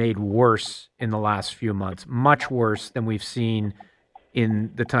exacerbated and made worse in the last few months, much worse than we've seen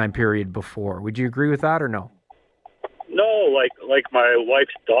in the time period before. Would you agree with that or no? No, like my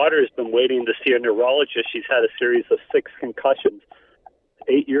wife's daughter has been waiting to see a neurologist. She's had a series of 6 concussions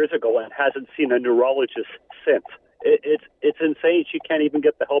 8 years ago and hasn't seen a neurologist since. It's insane. She can't even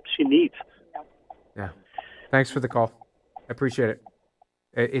get the help she needs. Yeah. Thanks for the call. I appreciate it.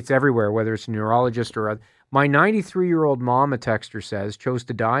 It's everywhere, whether it's a neurologist or other. My 93-year-old mom, a texter says, chose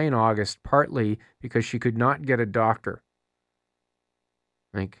to die in August partly because she could not get a doctor.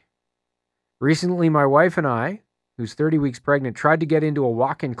 Recently, my wife and I, who's 30 weeks pregnant, tried to get into a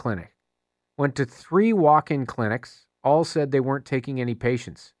walk-in clinic. Went to 3 walk-in clinics. All said they weren't taking any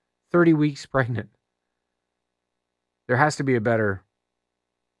patients. 30 weeks pregnant. There has to be a better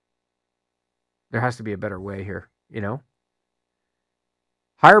way here,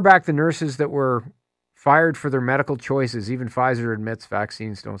 Hire back the nurses that were fired for their medical choices. Even Pfizer admits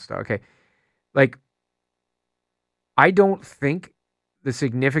vaccines don't stop. Okay. I don't think the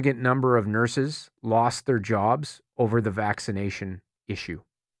significant number of nurses lost their jobs over the vaccination issue.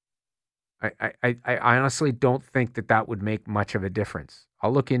 I honestly don't think that would make much of a difference.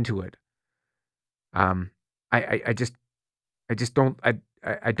 I'll look into it. I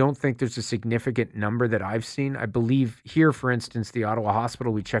don't think there's a significant number that I've seen. I believe here, for instance, the Ottawa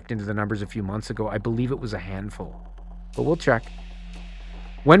Hospital, we checked into the numbers a few months ago. I believe it was a handful, but we'll check.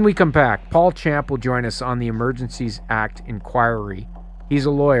 When we come back, Paul Champ will join us on the Emergencies Act inquiry. He's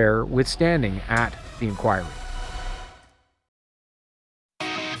a lawyer with standing at the inquiry.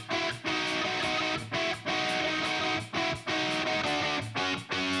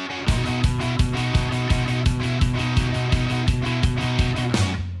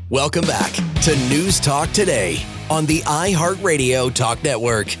 Welcome back to News Talk Today on the iHeartRadio Talk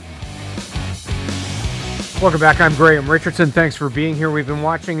Network. Welcome back. I'm Graham Richardson. Thanks for being here. We've been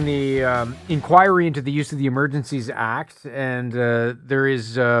watching the inquiry into the use of the Emergencies Act, and there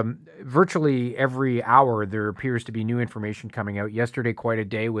is virtually every hour there appears to be new information coming out. Yesterday, quite a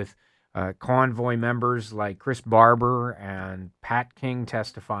day with convoy members like Chris Barber and Pat King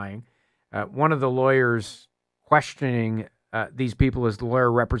testifying. One of the lawyers questioning these people is the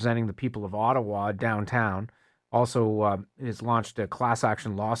lawyer representing the people of Ottawa downtown. Also has launched a class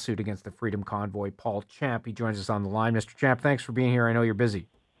action lawsuit against the Freedom Convoy, Paul Champ. He joins us on the line. Mr. Champ, thanks for being here. I know you're busy.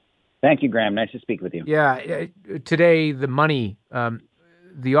 Thank you, Graham. Nice to speak with you. Yeah. Today, the money,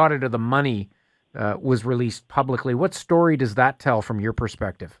 the audit of the money was released publicly. What story does that tell from your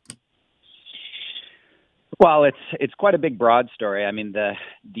perspective? Well, it's quite a big, broad story. I mean,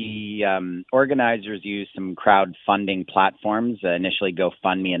 the organizers used some crowdfunding platforms, initially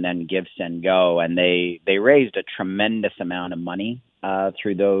GoFundMe and then Give, Send, Go, and they raised a tremendous amount of money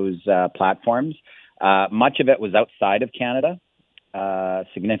through those platforms. Much of it was outside of Canada.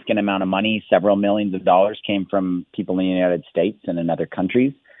 Significant amount of money, several millions of dollars, came from people in the United States and in other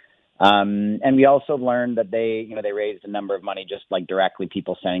countries. And we also learned that they raised a number of money, just like directly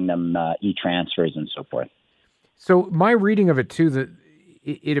people sending them e-transfers and so forth. So my reading of it too, that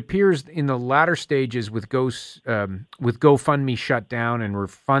it appears in the latter stages with GoFundMe shut down and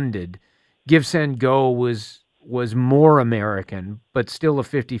refunded, Give, Send, Go was more American, but still a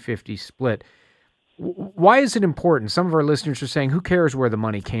 50-50 split. Why is it important? Some of our listeners are saying, who cares where the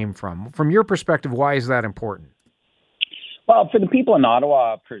money came from? From your perspective, why is that important? Well, for the people in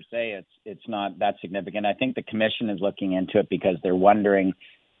Ottawa, per se, it's not that significant. I think the commission is looking into it because they're wondering,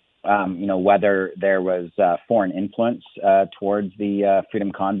 whether there was foreign influence towards the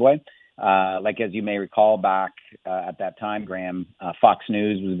Freedom Convoy. Like, as you may recall, back at that time, Graham, Fox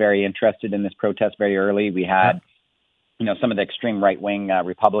News was very interested in this protest very early. We had, some of the extreme right-wing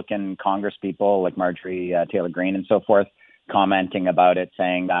Republican Congress people like Marjorie Taylor Greene and so forth commenting about it,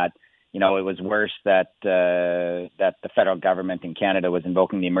 saying that, it was worse that the federal government in Canada was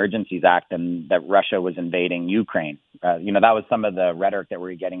invoking the Emergencies Act and that Russia was invading Ukraine. That was some of the rhetoric that we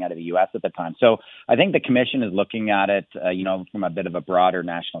were getting out of the U.S. at the time. So I think the commission is looking at it, from a bit of a broader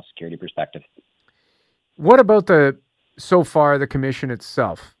national security perspective. What about so far the commission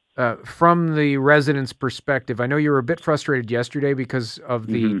itself? From the residents' perspective, I know you were a bit frustrated yesterday because of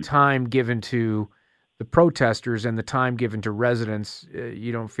the time given to the protesters and the time given to residents.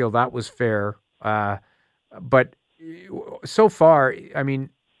 You don't feel that was fair. But so far, I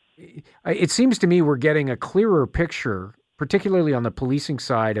mean, it seems to me we're getting a clearer picture, particularly on the policing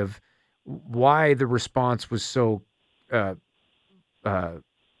side, of why the response was so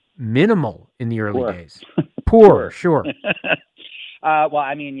minimal in the early days. Poor, sure. Well,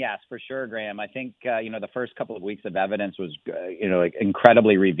 I mean, yes, for sure, Graham. I think, the first couple of weeks of evidence was,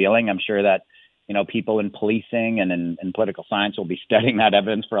 incredibly revealing. I'm sure that, people in policing and in political science will be studying that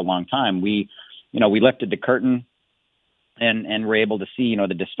evidence for a long time. We lifted the curtain and were able to see,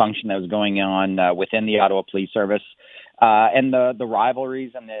 the dysfunction that was going on within the Ottawa Police Service and the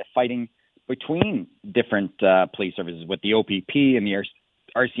rivalries and the fighting between different police services with the OPP and the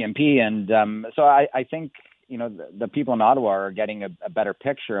RCMP. And so I think, the people in Ottawa are getting a better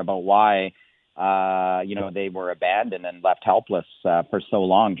picture about why, they were abandoned and left helpless for so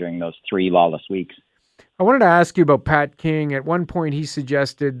long during those 3 lawless weeks. I wanted to ask you about Pat King. At one point, he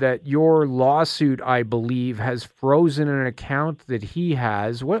suggested that your lawsuit, I believe, has frozen an account that he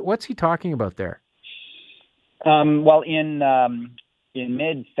has. What's he talking about there? Well, in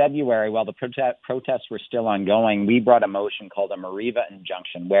mid-February, while the protests were still ongoing, we brought a motion called a Mariva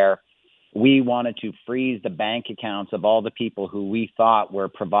injunction, where we wanted to freeze the bank accounts of all the people who we thought were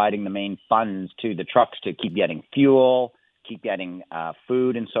providing the main funds to the trucks to keep getting fuel, keep getting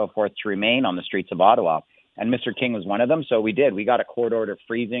food and so forth to remain on the streets of Ottawa. And Mr. King was one of them. So we did. We got a court order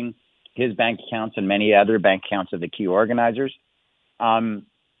freezing his bank accounts and many other bank accounts of the key organizers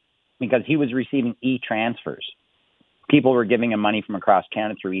because he was receiving e-transfers. People were giving him money from across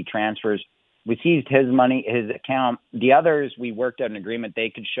Canada through e-transfers. We seized his money, his account. The others, we worked out an agreement. They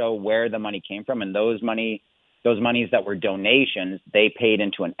could show where the money came from, and those monies that were donations, they paid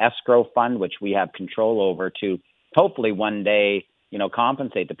into an escrow fund, which we have control over to hopefully one day,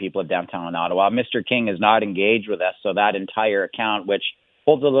 compensate the people of downtown Ottawa. Mr. King is not engaged with us, so that entire account, which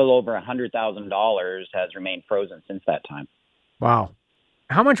holds a little over $100,000, has remained frozen since that time. Wow.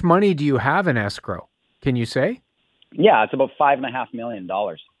 How much money do you have in escrow? Can you say? Yeah, it's about $5.5 million.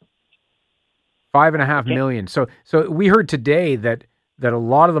 $5.5 million. So we heard today that a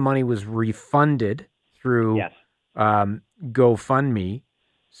lot of the money was refunded through GoFundMe.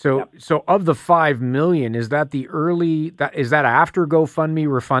 So of the $5 million, is that is that after GoFundMe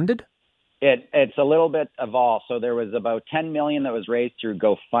refunded? It's a little bit of all. So there was about $10 million that was raised through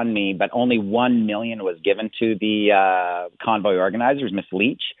GoFundMe, but only $1 million was given to the convoy organizers, Miss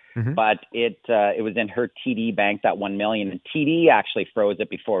Leach. Mm-hmm. But it was in her TD bank, that $1 million, and TD actually froze it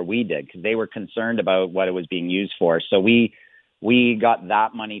before we did because they were concerned about what it was being used for. So we got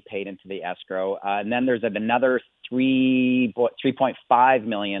that money paid into the escrow, and then there's another $3.5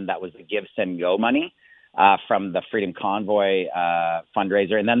 million that was the Give, Send, Go money from the Freedom Convoy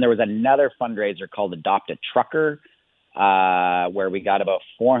fundraiser, and then there was another fundraiser called Adopt a Trucker, where we got about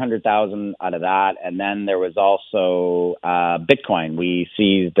 $400,000 out of that. And then there was also Bitcoin. We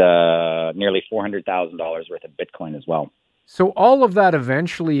seized nearly $400,000 worth of Bitcoin as well. So all of that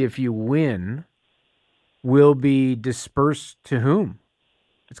eventually, if you win, will be dispersed to whom?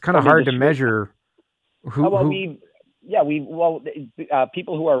 It's kind of hard to measure who.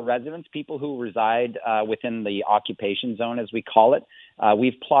 People who are residents, people who reside within the occupation zone, as we call it.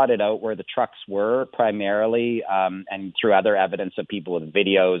 We've plotted out where the trucks were primarily, and through other evidence of people with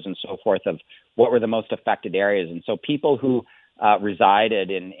videos and so forth of what were the most affected areas. And so people who resided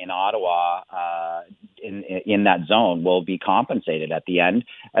in Ottawa in that zone will be compensated at the end,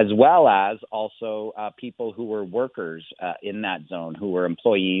 as well as also people who were workers in that zone, who were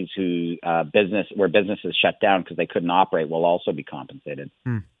employees where businesses shut down because they couldn't operate, will also be compensated.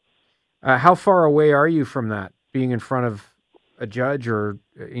 How far away are you from that, being in front of a judge or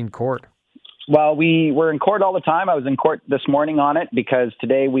in court? Well, we were in court all the time. I was in court this morning on it because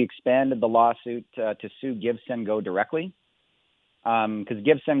today we expanded the lawsuit to sue Give, Send, Go directly. Because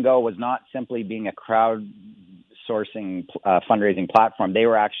Give, Send, Go was not simply being a crowd-sourcing fundraising platform. They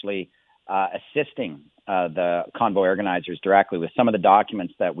were actually assisting the convoy organizers directly with some of the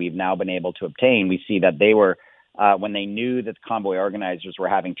documents that we've now been able to obtain. We see that they were, when they knew that the convoy organizers were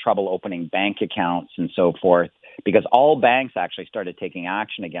having trouble opening bank accounts and so forth, because all banks actually started taking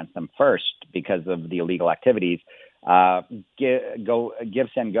action against them first because of the illegal activities, Give,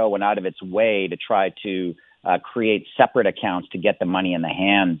 Send, Go went out of its way to try to create separate accounts to get the money in the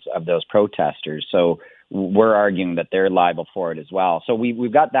hands of those protesters. So we're arguing that they're liable for it as well. So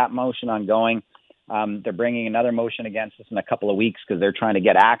we've got that motion ongoing. They're bringing another motion against us in a couple of weeks because they're trying to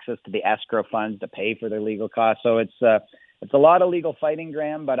get access to the escrow funds to pay for their legal costs. So it's a lot of legal fighting,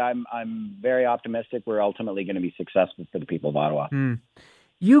 Graham, but I'm very optimistic we're ultimately going to be successful for the people of Ottawa.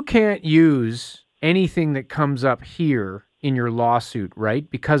 You can't use anything that comes up here in your lawsuit, right?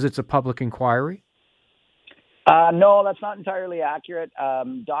 Because it's a public inquiry? No, that's not entirely accurate.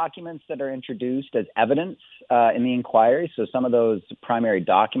 Documents that are introduced as evidence in the inquiry, so some of those primary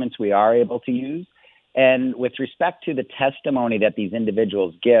documents we are able to use. And with respect to the testimony that these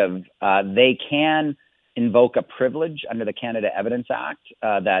individuals give, they can invoke a privilege under the Canada Evidence Act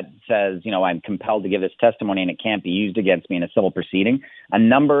that says, I'm compelled to give this testimony and it can't be used against me in a civil proceeding. A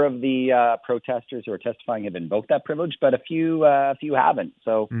number of the protesters who are testifying have invoked that privilege, but a few haven't.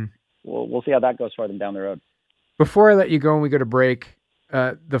 So we'll see how that goes for them down the road. Before I let you go and we go to break,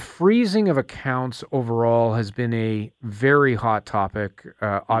 the freezing of accounts overall has been a very hot topic,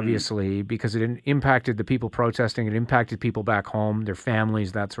 obviously, because it impacted the people protesting. It impacted people back home, their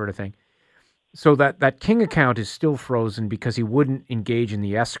families, that sort of thing. So that King account is still frozen because he wouldn't engage in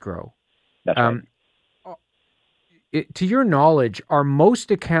the escrow. That's right. To your knowledge, were most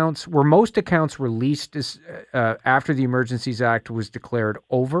accounts released after the Emergencies Act was declared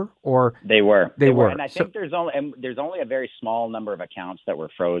over, or they were? They were. And I think there's only a very small number of accounts that were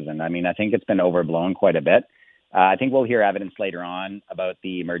frozen. I mean, I think it's been overblown quite a bit. I think we'll hear evidence later on about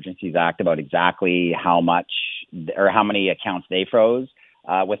the Emergencies Act about exactly how much or how many accounts they froze.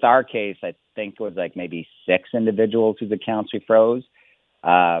 With our case, I think it was like maybe 6 individuals whose accounts we froze.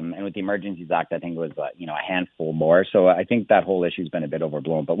 And with the Emergencies Act, I think it was a handful more. So I think that whole issue has been a bit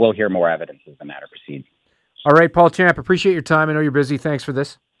overblown, but we'll hear more evidence as the matter proceeds. All right, Paul Champ, appreciate your time. I know you're busy. Thanks for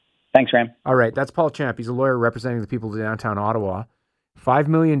this. Thanks, Graham. All right, that's Paul Champ. He's a lawyer representing the people of downtown Ottawa. $5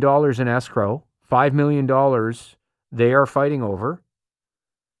 million in escrow. $5 million they are fighting over.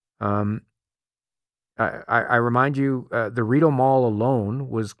 I remind you, the Rideau Mall alone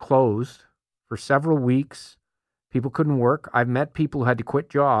was closed for several weeks. People couldn't work. I've met people who had to quit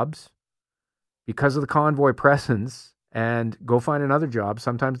jobs because of the convoy presence and go find another job.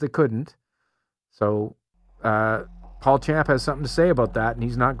 Sometimes they couldn't. So Paul Champ has something to say about that, and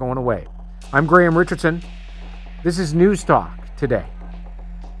he's not going away. I'm Graham Richardson. This is News Talk Today.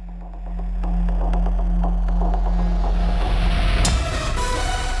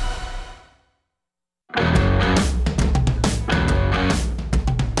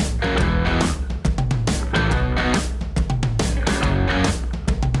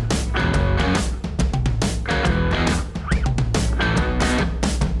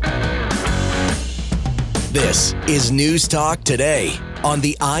 This is News Talk Today on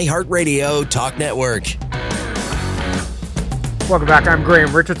the iHeartRadio Talk Network. Welcome back. I'm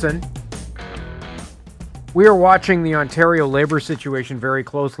Graham Richardson. We are watching the Ontario labor situation very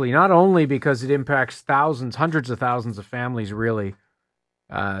closely, not only because it impacts thousands, hundreds of thousands of families, really,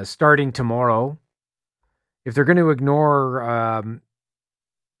 starting tomorrow. If they're going to ignore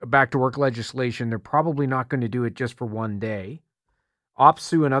back-to-work legislation, they're probably not going to do it just for one day.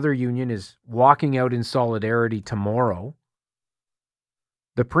 OPSU, another union, is walking out in solidarity tomorrow.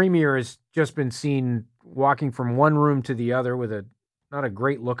 The premier has just been seen walking from one room to the other with not a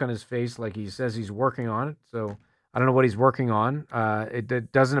great look on his face, like he says he's working on it. So I don't know what he's working on.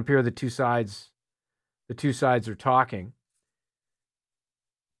 It doesn't appear the two sides the two sides are talking.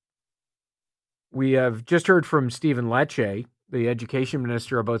 We have just heard from Stephen Lecce, the education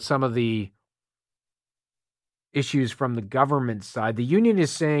minister, about some of the issues from the government side. The union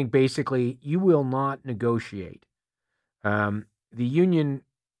is saying basically you will not negotiate. The union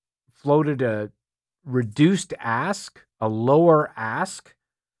floated a reduced ask, a lower ask.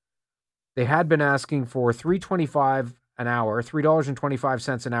 They had been asking for $3.25 an hour,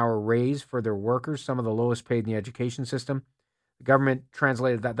 $3.25 an hour raise for their workers, some of the lowest paid in the education system. The government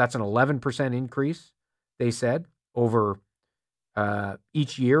translated that's an 11% increase, they said, over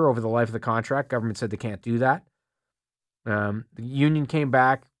each year over the life of the contract. Government said they can't do that. The union came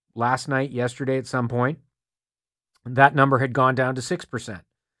back last night, yesterday at some point. That number had gone down to 6%.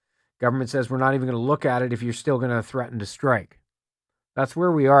 Government says we're not even going to look at it if you're still going to threaten to strike. That's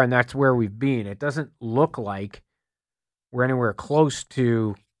where we are, and that's where we've been. It doesn't look like we're anywhere close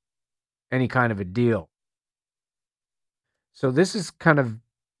to any kind of a deal. So this is kind of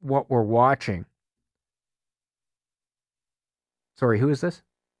what we're watching. Sorry, who is this?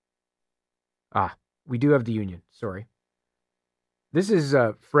 We do have the union. Sorry. This is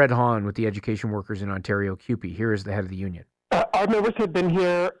Fred Hahn with the Education Workers in Ontario, CUPE. Here is the head of the union. Our members have been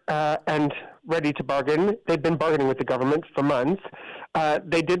here and ready to bargain. They've been bargaining with the government for months.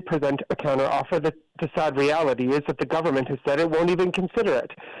 They did present a counteroffer. The sad reality is that the government has said it won't even consider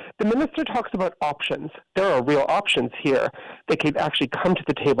it. The minister talks about options. There are real options here. They could actually come to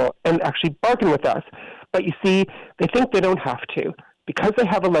the table and actually bargain with us. But you see, they think they don't have to because they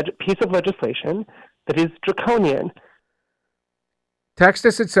have a piece of legislation that is draconian. Text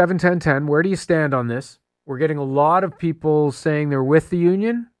us at 71010. Where do you stand on this? We're getting a lot of people saying they're with the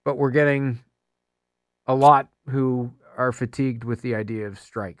union, but we're getting a lot who are fatigued with the idea of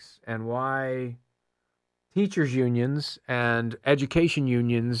strikes, and why teachers' unions and education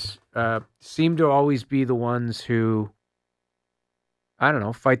unions seem to always be the ones who, I don't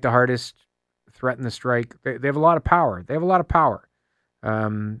know, fight the hardest, threaten the strike. They have a lot of power. They have a lot of power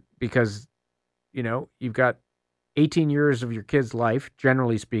because, you know, you've got 18 years of your kid's life,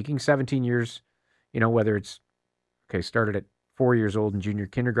 generally speaking, 17 years, you know, whether it's, started at 4 years old in junior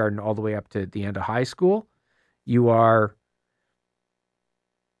kindergarten all the way up to the end of high school. Your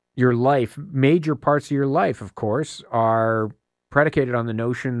life, major parts of your life, of course, are predicated on the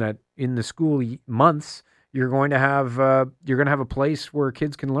notion that in the school months, you're going to have a place where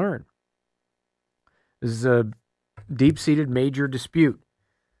kids can learn. This is a deep-seated major dispute.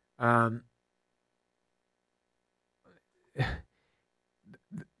 The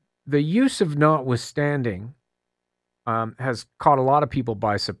use of notwithstanding has caught a lot of people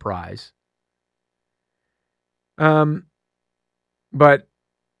by surprise. But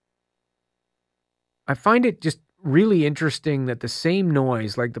I find it just really interesting that the same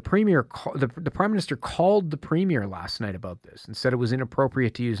noise, like the Premier, the Prime Minister called the Premier last night about this and said it was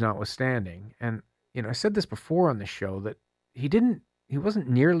inappropriate to use notwithstanding. And, you know, I said this before on the show that he wasn't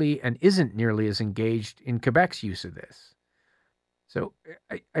nearly and isn't nearly as engaged in Quebec's use of this. So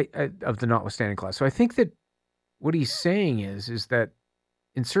of the notwithstanding clause. So I think that what he's saying is that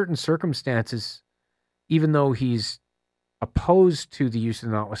in certain circumstances, even though he's opposed to the use of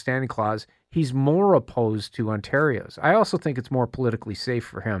the notwithstanding clause, he's more opposed to Ontario's. I also think it's more politically safe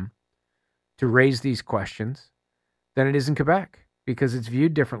for him to raise these questions than it is in Quebec, because it's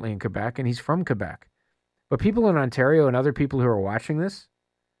viewed differently in Quebec, and he's from Quebec. But people in Ontario and other people who are watching this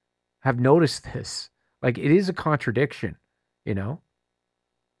have noticed this. Like, it is a contradiction, you know?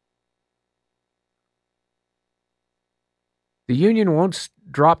 The union won't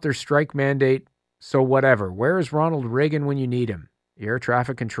drop their strike mandate, so whatever. Where is Ronald Reagan when you need him? Air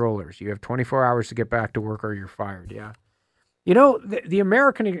traffic controllers. You have 24 hours to get back to work or you're fired. Yeah. You know, the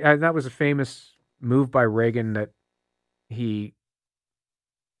American, that was a famous move by Reagan that he,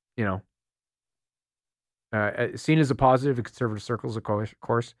 you know, seen as a positive in conservative circles, of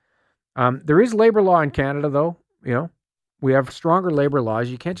course. There is labor law in Canada, though. You know, we have stronger labor laws.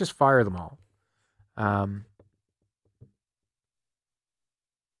 You can't just fire them all.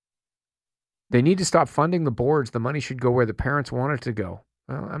 They need to stop funding the boards. The money should go where the parents want it to go.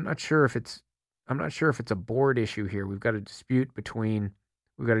 Well, I'm not sure if it's a board issue here. We've got a dispute between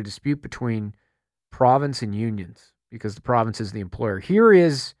province and unions because the province is the employer. Here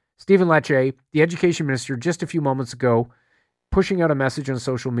is Stephen Lecce, the education minister, just a few moments ago, pushing out a message on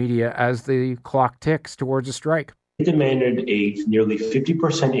social media as the clock ticks towards a strike. They demanded a nearly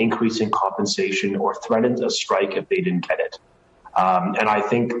 50% increase in compensation or threatened a strike if they didn't get it. And I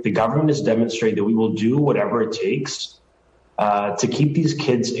think the government has demonstrated that we will do whatever it takes to keep these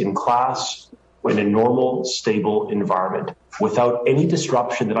kids in class in a normal, stable environment. without any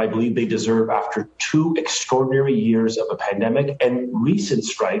disruption that I believe they deserve after 2 extraordinary years of a pandemic and recent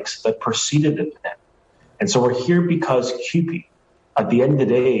strikes that preceded the pandemic. And so we're here because CUPE, at the end of the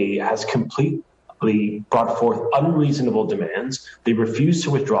day, has completely brought forth unreasonable demands. They refuse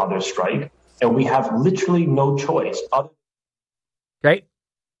to withdraw their strike, and we have literally no choice. Okay.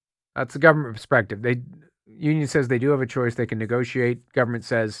 That's the government perspective. Union says they do have a choice. They can negotiate. Government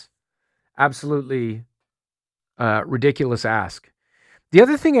says absolutely ridiculous ask. The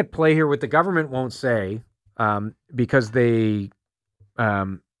other thing at play here, what the government won't say, because they,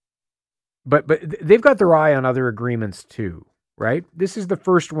 but they've got their eye on other agreements too, right? This is the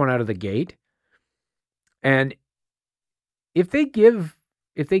first one out of the gate, and if they give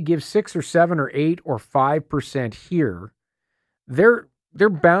 6 or 7 or 8 or 5% here, they're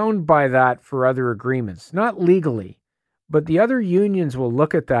bound by that for other agreements, not legally. But the other unions will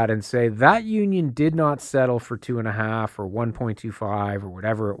look at that and say, that union did not settle for 2.5 or 1.25 or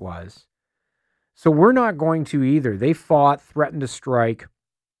whatever it was. So we're not going to either. They fought, threatened to strike,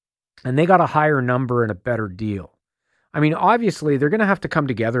 and they got a higher number and a better deal. I mean, obviously, they're going to have to come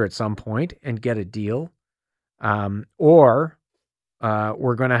together at some point and get a deal. Or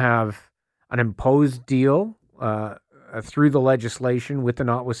we're going to have an imposed deal through the legislation with the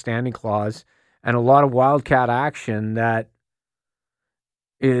Notwithstanding Clause, and a lot of wildcat action that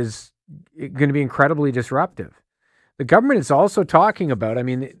is going to be incredibly disruptive. The government is also talking about, I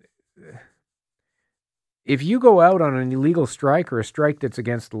mean, if you go out on an illegal strike or a strike that's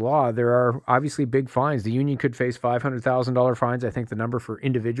against the law, there are obviously big fines. The union could face $500,000 fines. I think the number for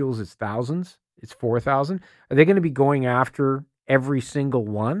individuals is thousands. It's 4,000. Are they going to be going after every single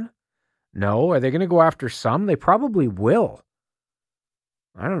one? No. Are they going to go after some? They probably will.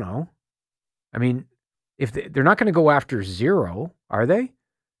 I don't know. I mean, if they're not going to go after zero, are they?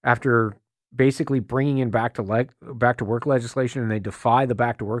 After basically bringing in back to work legislation, and they defy the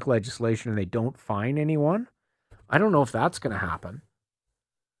back to work legislation and they don't fine anyone? I don't know if that's going to happen.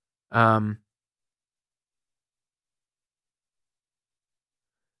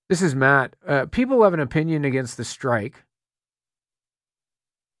 This is Matt. People have an opinion against the strike.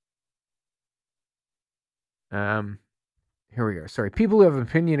 Here we go. Sorry. People who have an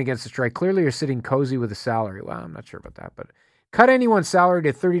opinion against the strike clearly are sitting cozy with a salary. Well, I'm not sure about that, but cut anyone's salary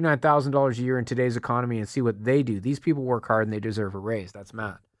to $39,000 a year in today's economy and see what they do. These people work hard and they deserve a raise. That's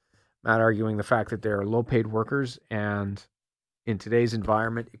Matt. Matt arguing the fact that they're low-paid workers and in today's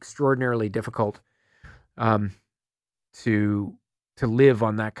environment, extraordinarily difficult to live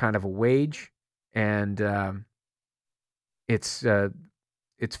on that kind of a wage, and it's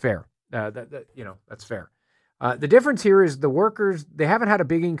fair. That's fair. The difference here is the workers, they haven't had a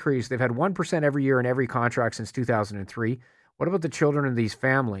big increase. They've had 1% every year in every contract since 2003. What about the children of these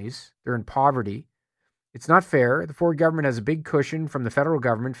families? They're in poverty. It's not fair. The Ford government has a big cushion from the federal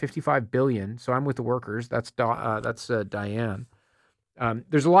government, $55 billion. So I'm with the workers. That's Diane.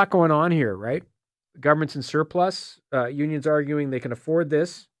 There's a lot going on here, right? The government's in surplus. Unions arguing they can afford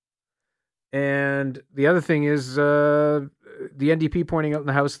this. And the other thing is the NDP pointing out in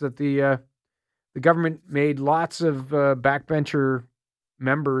the House that the government made lots of backbencher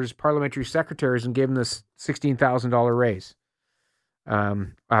members parliamentary secretaries and gave them this $16,000 raise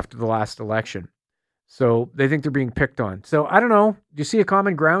after the last election. So they think they're being picked on. So I don't know. Do you see a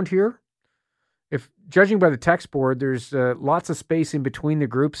common ground here? If judging by the text board, there's lots of space in between the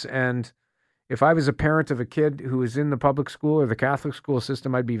groups. And if I was a parent of a kid who is in the public school or the Catholic school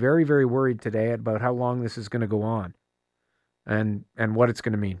system, I'd be very, very worried today about how long this is going to go on and what it's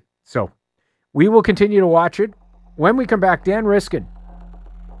going to mean. So we will continue to watch it. When we come back, Dan Riskin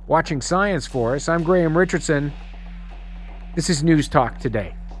watching science for us. I'm Graham Richardson. This is News Talk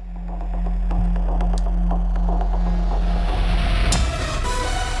Today.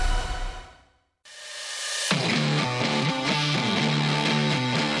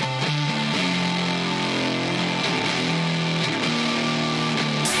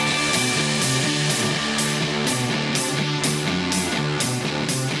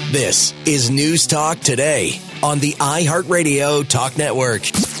 This is News Talk Today on the iHeartRadio Talk Network.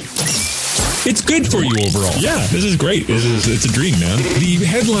 It's good for you overall. Yeah, this is great. It's a dream, man. The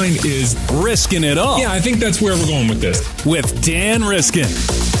headline is Risking It All. Yeah, I think that's where we're going with this. With Dan Riskin.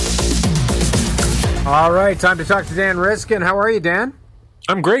 All right, time to talk to Dan Riskin. How are you, Dan?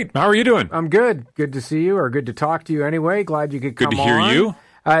 I'm great. How are you doing? I'm good. Good to see you, or good to talk to you anyway. Glad you could come on. Good to hear you.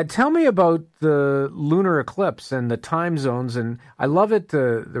 Tell me about the lunar eclipse and the time zones. And I love it,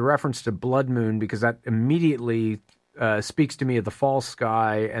 the reference to blood moon, because that immediately speaks to me of the fall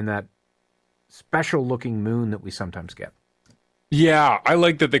sky and that special looking moon that we sometimes get. Yeah, I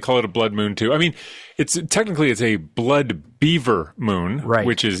like that they call it a blood moon too. I mean, it's a blood beaver moon, right,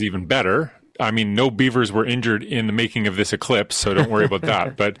 which is even better. I mean, no beavers were injured in the making of this eclipse, so don't worry about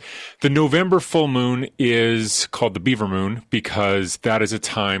that. But the November full moon is called the beaver moon because that is a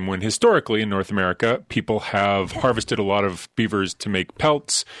time when historically in North America, people have harvested a lot of beavers to make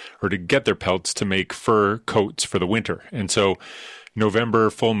pelts or to get their pelts to make fur coats for the winter. And so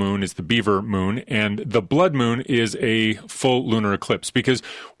November full moon is the beaver moon, and the blood moon is a full lunar eclipse because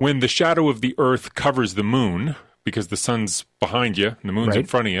when the shadow of the Earth covers the moon, because the sun's behind you and the moon's in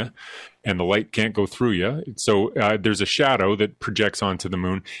front of you and the light can't go through you. So there's a shadow that projects onto the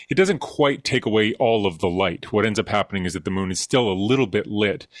moon. It doesn't quite take away all of the light. What ends up happening is that the moon is still a little bit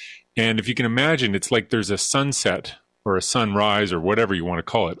lit. And if you can imagine, it's like there's a sunset or a sunrise or whatever you want to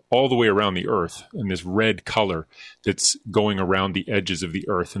call it all the way around the Earth in this red color that's going around the edges of the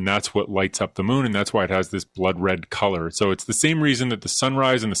Earth. And that's what lights up the moon. And that's why it has this blood red color. So it's the same reason that the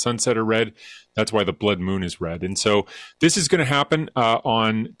sunrise and the sunset are red. That's why the blood moon is red. And so this is going to happen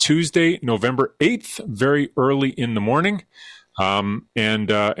on Tuesday, November 8th, very early in the morning.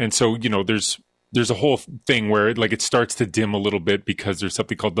 And so, you know, there's a whole thing where it starts to dim a little bit because there's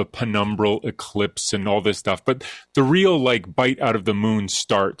something called the penumbral eclipse and all this stuff. But the real bite out of the moon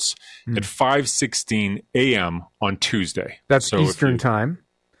starts at 5:16 a.m. on Tuesday. That's Eastern time.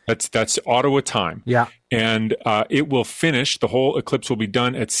 That's Ottawa time. Yeah. And it will finish, the whole eclipse will be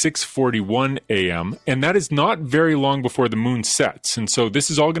done at 6:41 a.m. And that is not very long before the moon sets. And so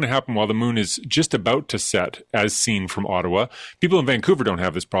this is all going to happen while the moon is just about to set, as seen from Ottawa. People in Vancouver don't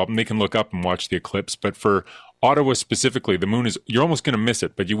have this problem. They can look up and watch the eclipse. But for Ottawa specifically, the moon you're almost going to miss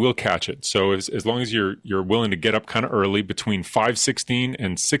it, but you will catch it. So as long as you're willing to get up kind of early between 5:16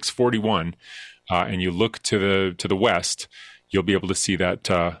 and 6:41, and you look to the west, you'll be able to see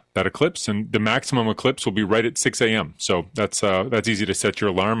that eclipse, and the maximum eclipse will be right at 6 a.m. So that's easy to set your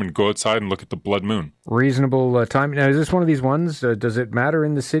alarm and go outside and look at the blood moon. Reasonable time. Now, is this one of these ones? Does it matter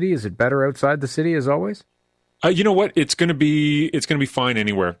in the city? Is it better outside the city as always? You know what? It's going to be fine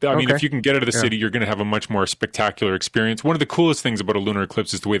anywhere. I mean, if you can get out of the city, you're going to have a much more spectacular experience. One of the coolest things about a lunar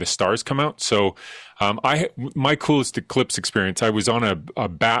eclipse is the way the stars come out. So, my coolest eclipse experience, I was on a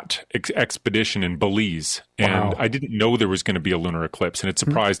bat expedition in Belize, and I didn't know there was going to be a lunar eclipse, and it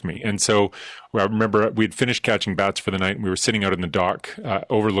surprised me. And so I remember we had finished catching bats for the night, and we were sitting out in the dock,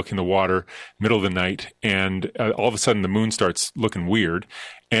 overlooking the water, middle of the night, and all of a sudden the moon starts looking weird.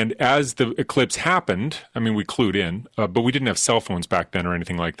 And as the eclipse happened, I mean, we clued in, but we didn't have cell phones back then or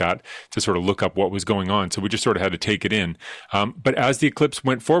anything like that to sort of look up what was going on. So we just sort of had to take it in. But as the eclipse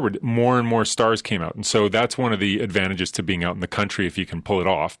went forward, more and more stars came out. And so that's one of the advantages to being out in the country if you can pull it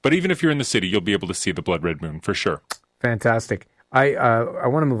off. But even if you're in the city, you'll be able to see the blood red moon for sure. Fantastic. I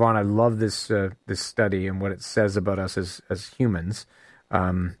want to move on. I love this study and what it says about us as humans.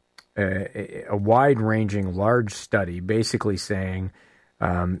 A wide-ranging, large study basically saying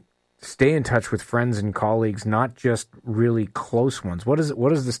stay in touch with friends and colleagues, not just really close ones. What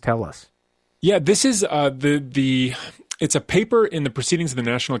does this tell us? Yeah, this is it's a paper in the Proceedings of the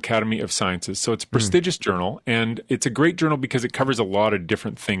National Academy of Sciences. So it's a prestigious journal, and it's a great journal because it covers a lot of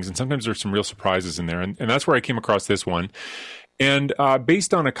different things, and sometimes there's some real surprises in there. And that's where I came across this one. And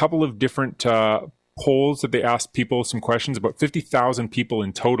based on a couple of different polls that they asked people some questions, about 50,000 people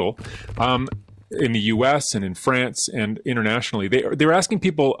in total, in the U.S. and in France and internationally, they were asking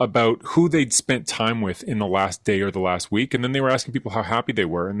people about who they'd spent time with in the last day or the last week, and then they were asking people how happy they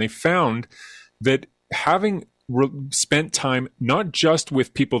were. And they found that having spent time not just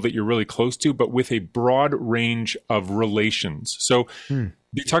with people that you're really close to, but with a broad range of relations. So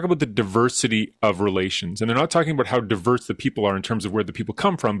they talk about the diversity of relations, and they're not talking about how diverse the people are in terms of where the people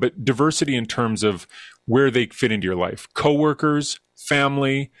come from, but diversity in terms of where they fit into your life. Coworkers,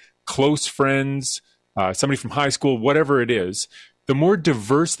 family, close friends, somebody from high school, whatever it is. The more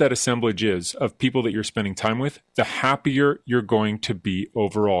diverse that assemblage is of people that you're spending time with, the happier you're going to be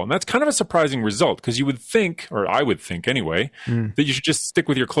overall. And that's kind of a surprising result, because you would think, or I would think anyway, that you should just stick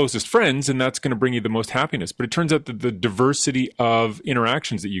with your closest friends and that's going to bring you the most happiness. But it turns out that the diversity of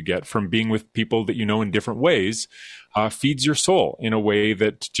interactions that you get from being with people that you know in different ways feeds your soul in a way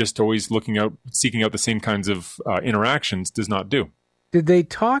that just always seeking out the same kinds of interactions does not do. Did they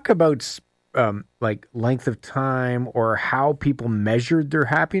talk about like length of time or how people measured their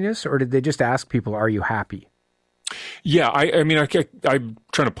happiness, or did they just ask people, are you happy? Yeah, I'm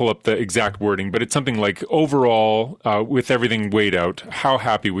trying to pull up the exact wording, but it's something like overall, with everything weighed out, how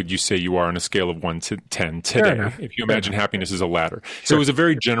happy would you say you are on a scale of 1 to 10 today? If you imagine happiness as a ladder. Sure. So it was a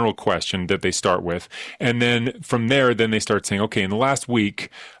very general question that they start with. And then from there, then they start saying, okay, in the last week,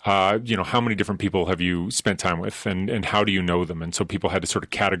 how many different people have you spent time with and how do you know them? And so people had to sort of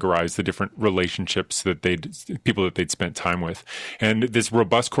categorize the different relationships that people that they'd spent time with. And this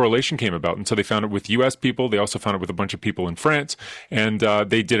robust correlation came about. And so they found it with U.S. people. They also found it with a bunch of people in France. And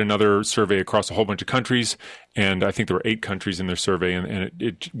they did another survey across a whole bunch of countries. And I think there were 8 countries in their survey, and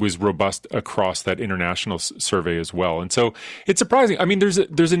it was robust across that international survey as well. And so it's surprising. I mean, there's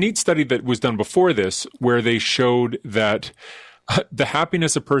a neat study that was done before this where they showed that the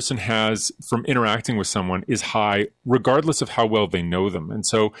happiness a person has from interacting with someone is high regardless of how well they know them. And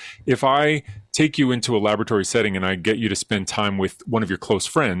so if I take you into a laboratory setting and I get you to spend time with one of your close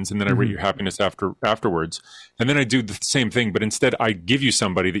friends, and then I rate your happiness afterwards, and then I do the same thing, but instead I give you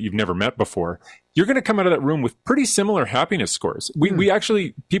somebody that you've never met before, you're going to come out of that room with pretty similar happiness scores. We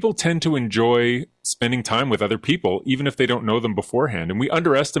actually, people tend to enjoy spending time with other people, even if they don't know them beforehand. And we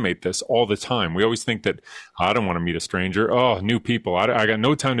underestimate this all the time. We always think that, I don't want to meet a stranger. Oh, new people. I got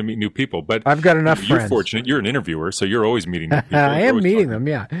no time to meet new people. But I've got enough friends. You're fortunate. You're an interviewer, so you're always meeting new people. I am meeting them,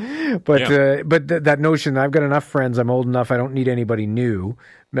 yeah. But that notion, I've got enough friends, I'm old enough, I don't need anybody new.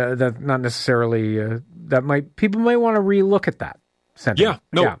 That not necessarily, people might want to relook at that.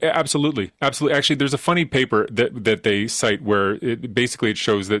 Absolutely. Actually, there's a funny paper that they cite where it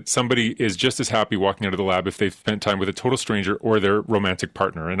shows that somebody is just as happy walking out of the lab if they've spent time with a total stranger or their romantic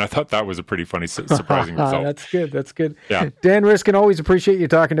partner. And I thought that was a pretty funny, surprising result. That's good. Yeah. Dan Riskin, always appreciate you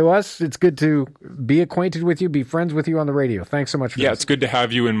talking to us. It's good to be acquainted with you, be friends with you on the radio. Thanks so much for this. It's good to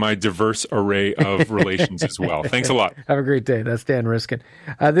have you in my diverse array of relations as well. Thanks a lot. Have a great day. That's Dan Riskin.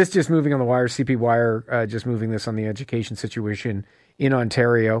 This just moving on the wire, CP Wire, just moving this on the education situation in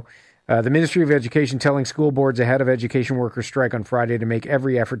Ontario. The Ministry of Education telling school boards ahead of education workers' strike on Friday to make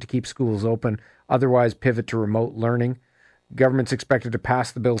every effort to keep schools open, otherwise pivot to remote learning. Government's expected to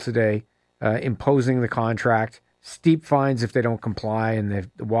pass the bill today, imposing the contract, steep fines if they don't comply and they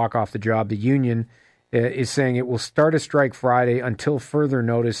walk off the job. The union is saying it will start a strike Friday until further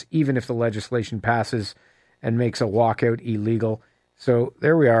notice, even if the legislation passes and makes a walkout illegal. So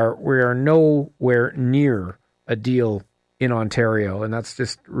there we are. We are nowhere near a deal in Ontario, and that's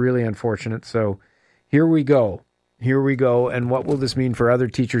just really unfortunate. So here we go. And what will this mean for other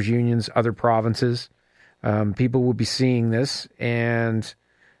teachers' unions, other provinces? People will be seeing this, and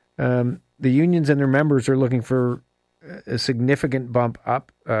the unions and their members are looking for a significant bump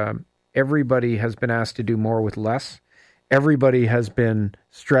up. Everybody has been asked to do more with less. Everybody has been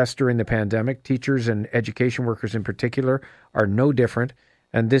stressed during the pandemic. Teachers and education workers in particular are no different.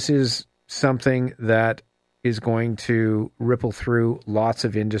 And this is something that is going to ripple through lots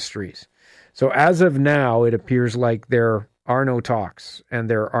of industries. So as of now, it appears like there are no talks and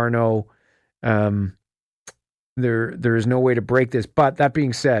there are no, there is no way to break this. But that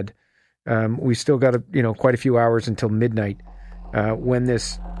being said, we still got quite a few hours until midnight when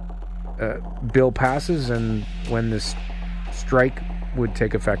this bill passes and when this strike would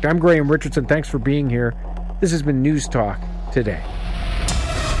take effect. I'm Graham Richardson. Thanks for being here. This has been News Talk Today.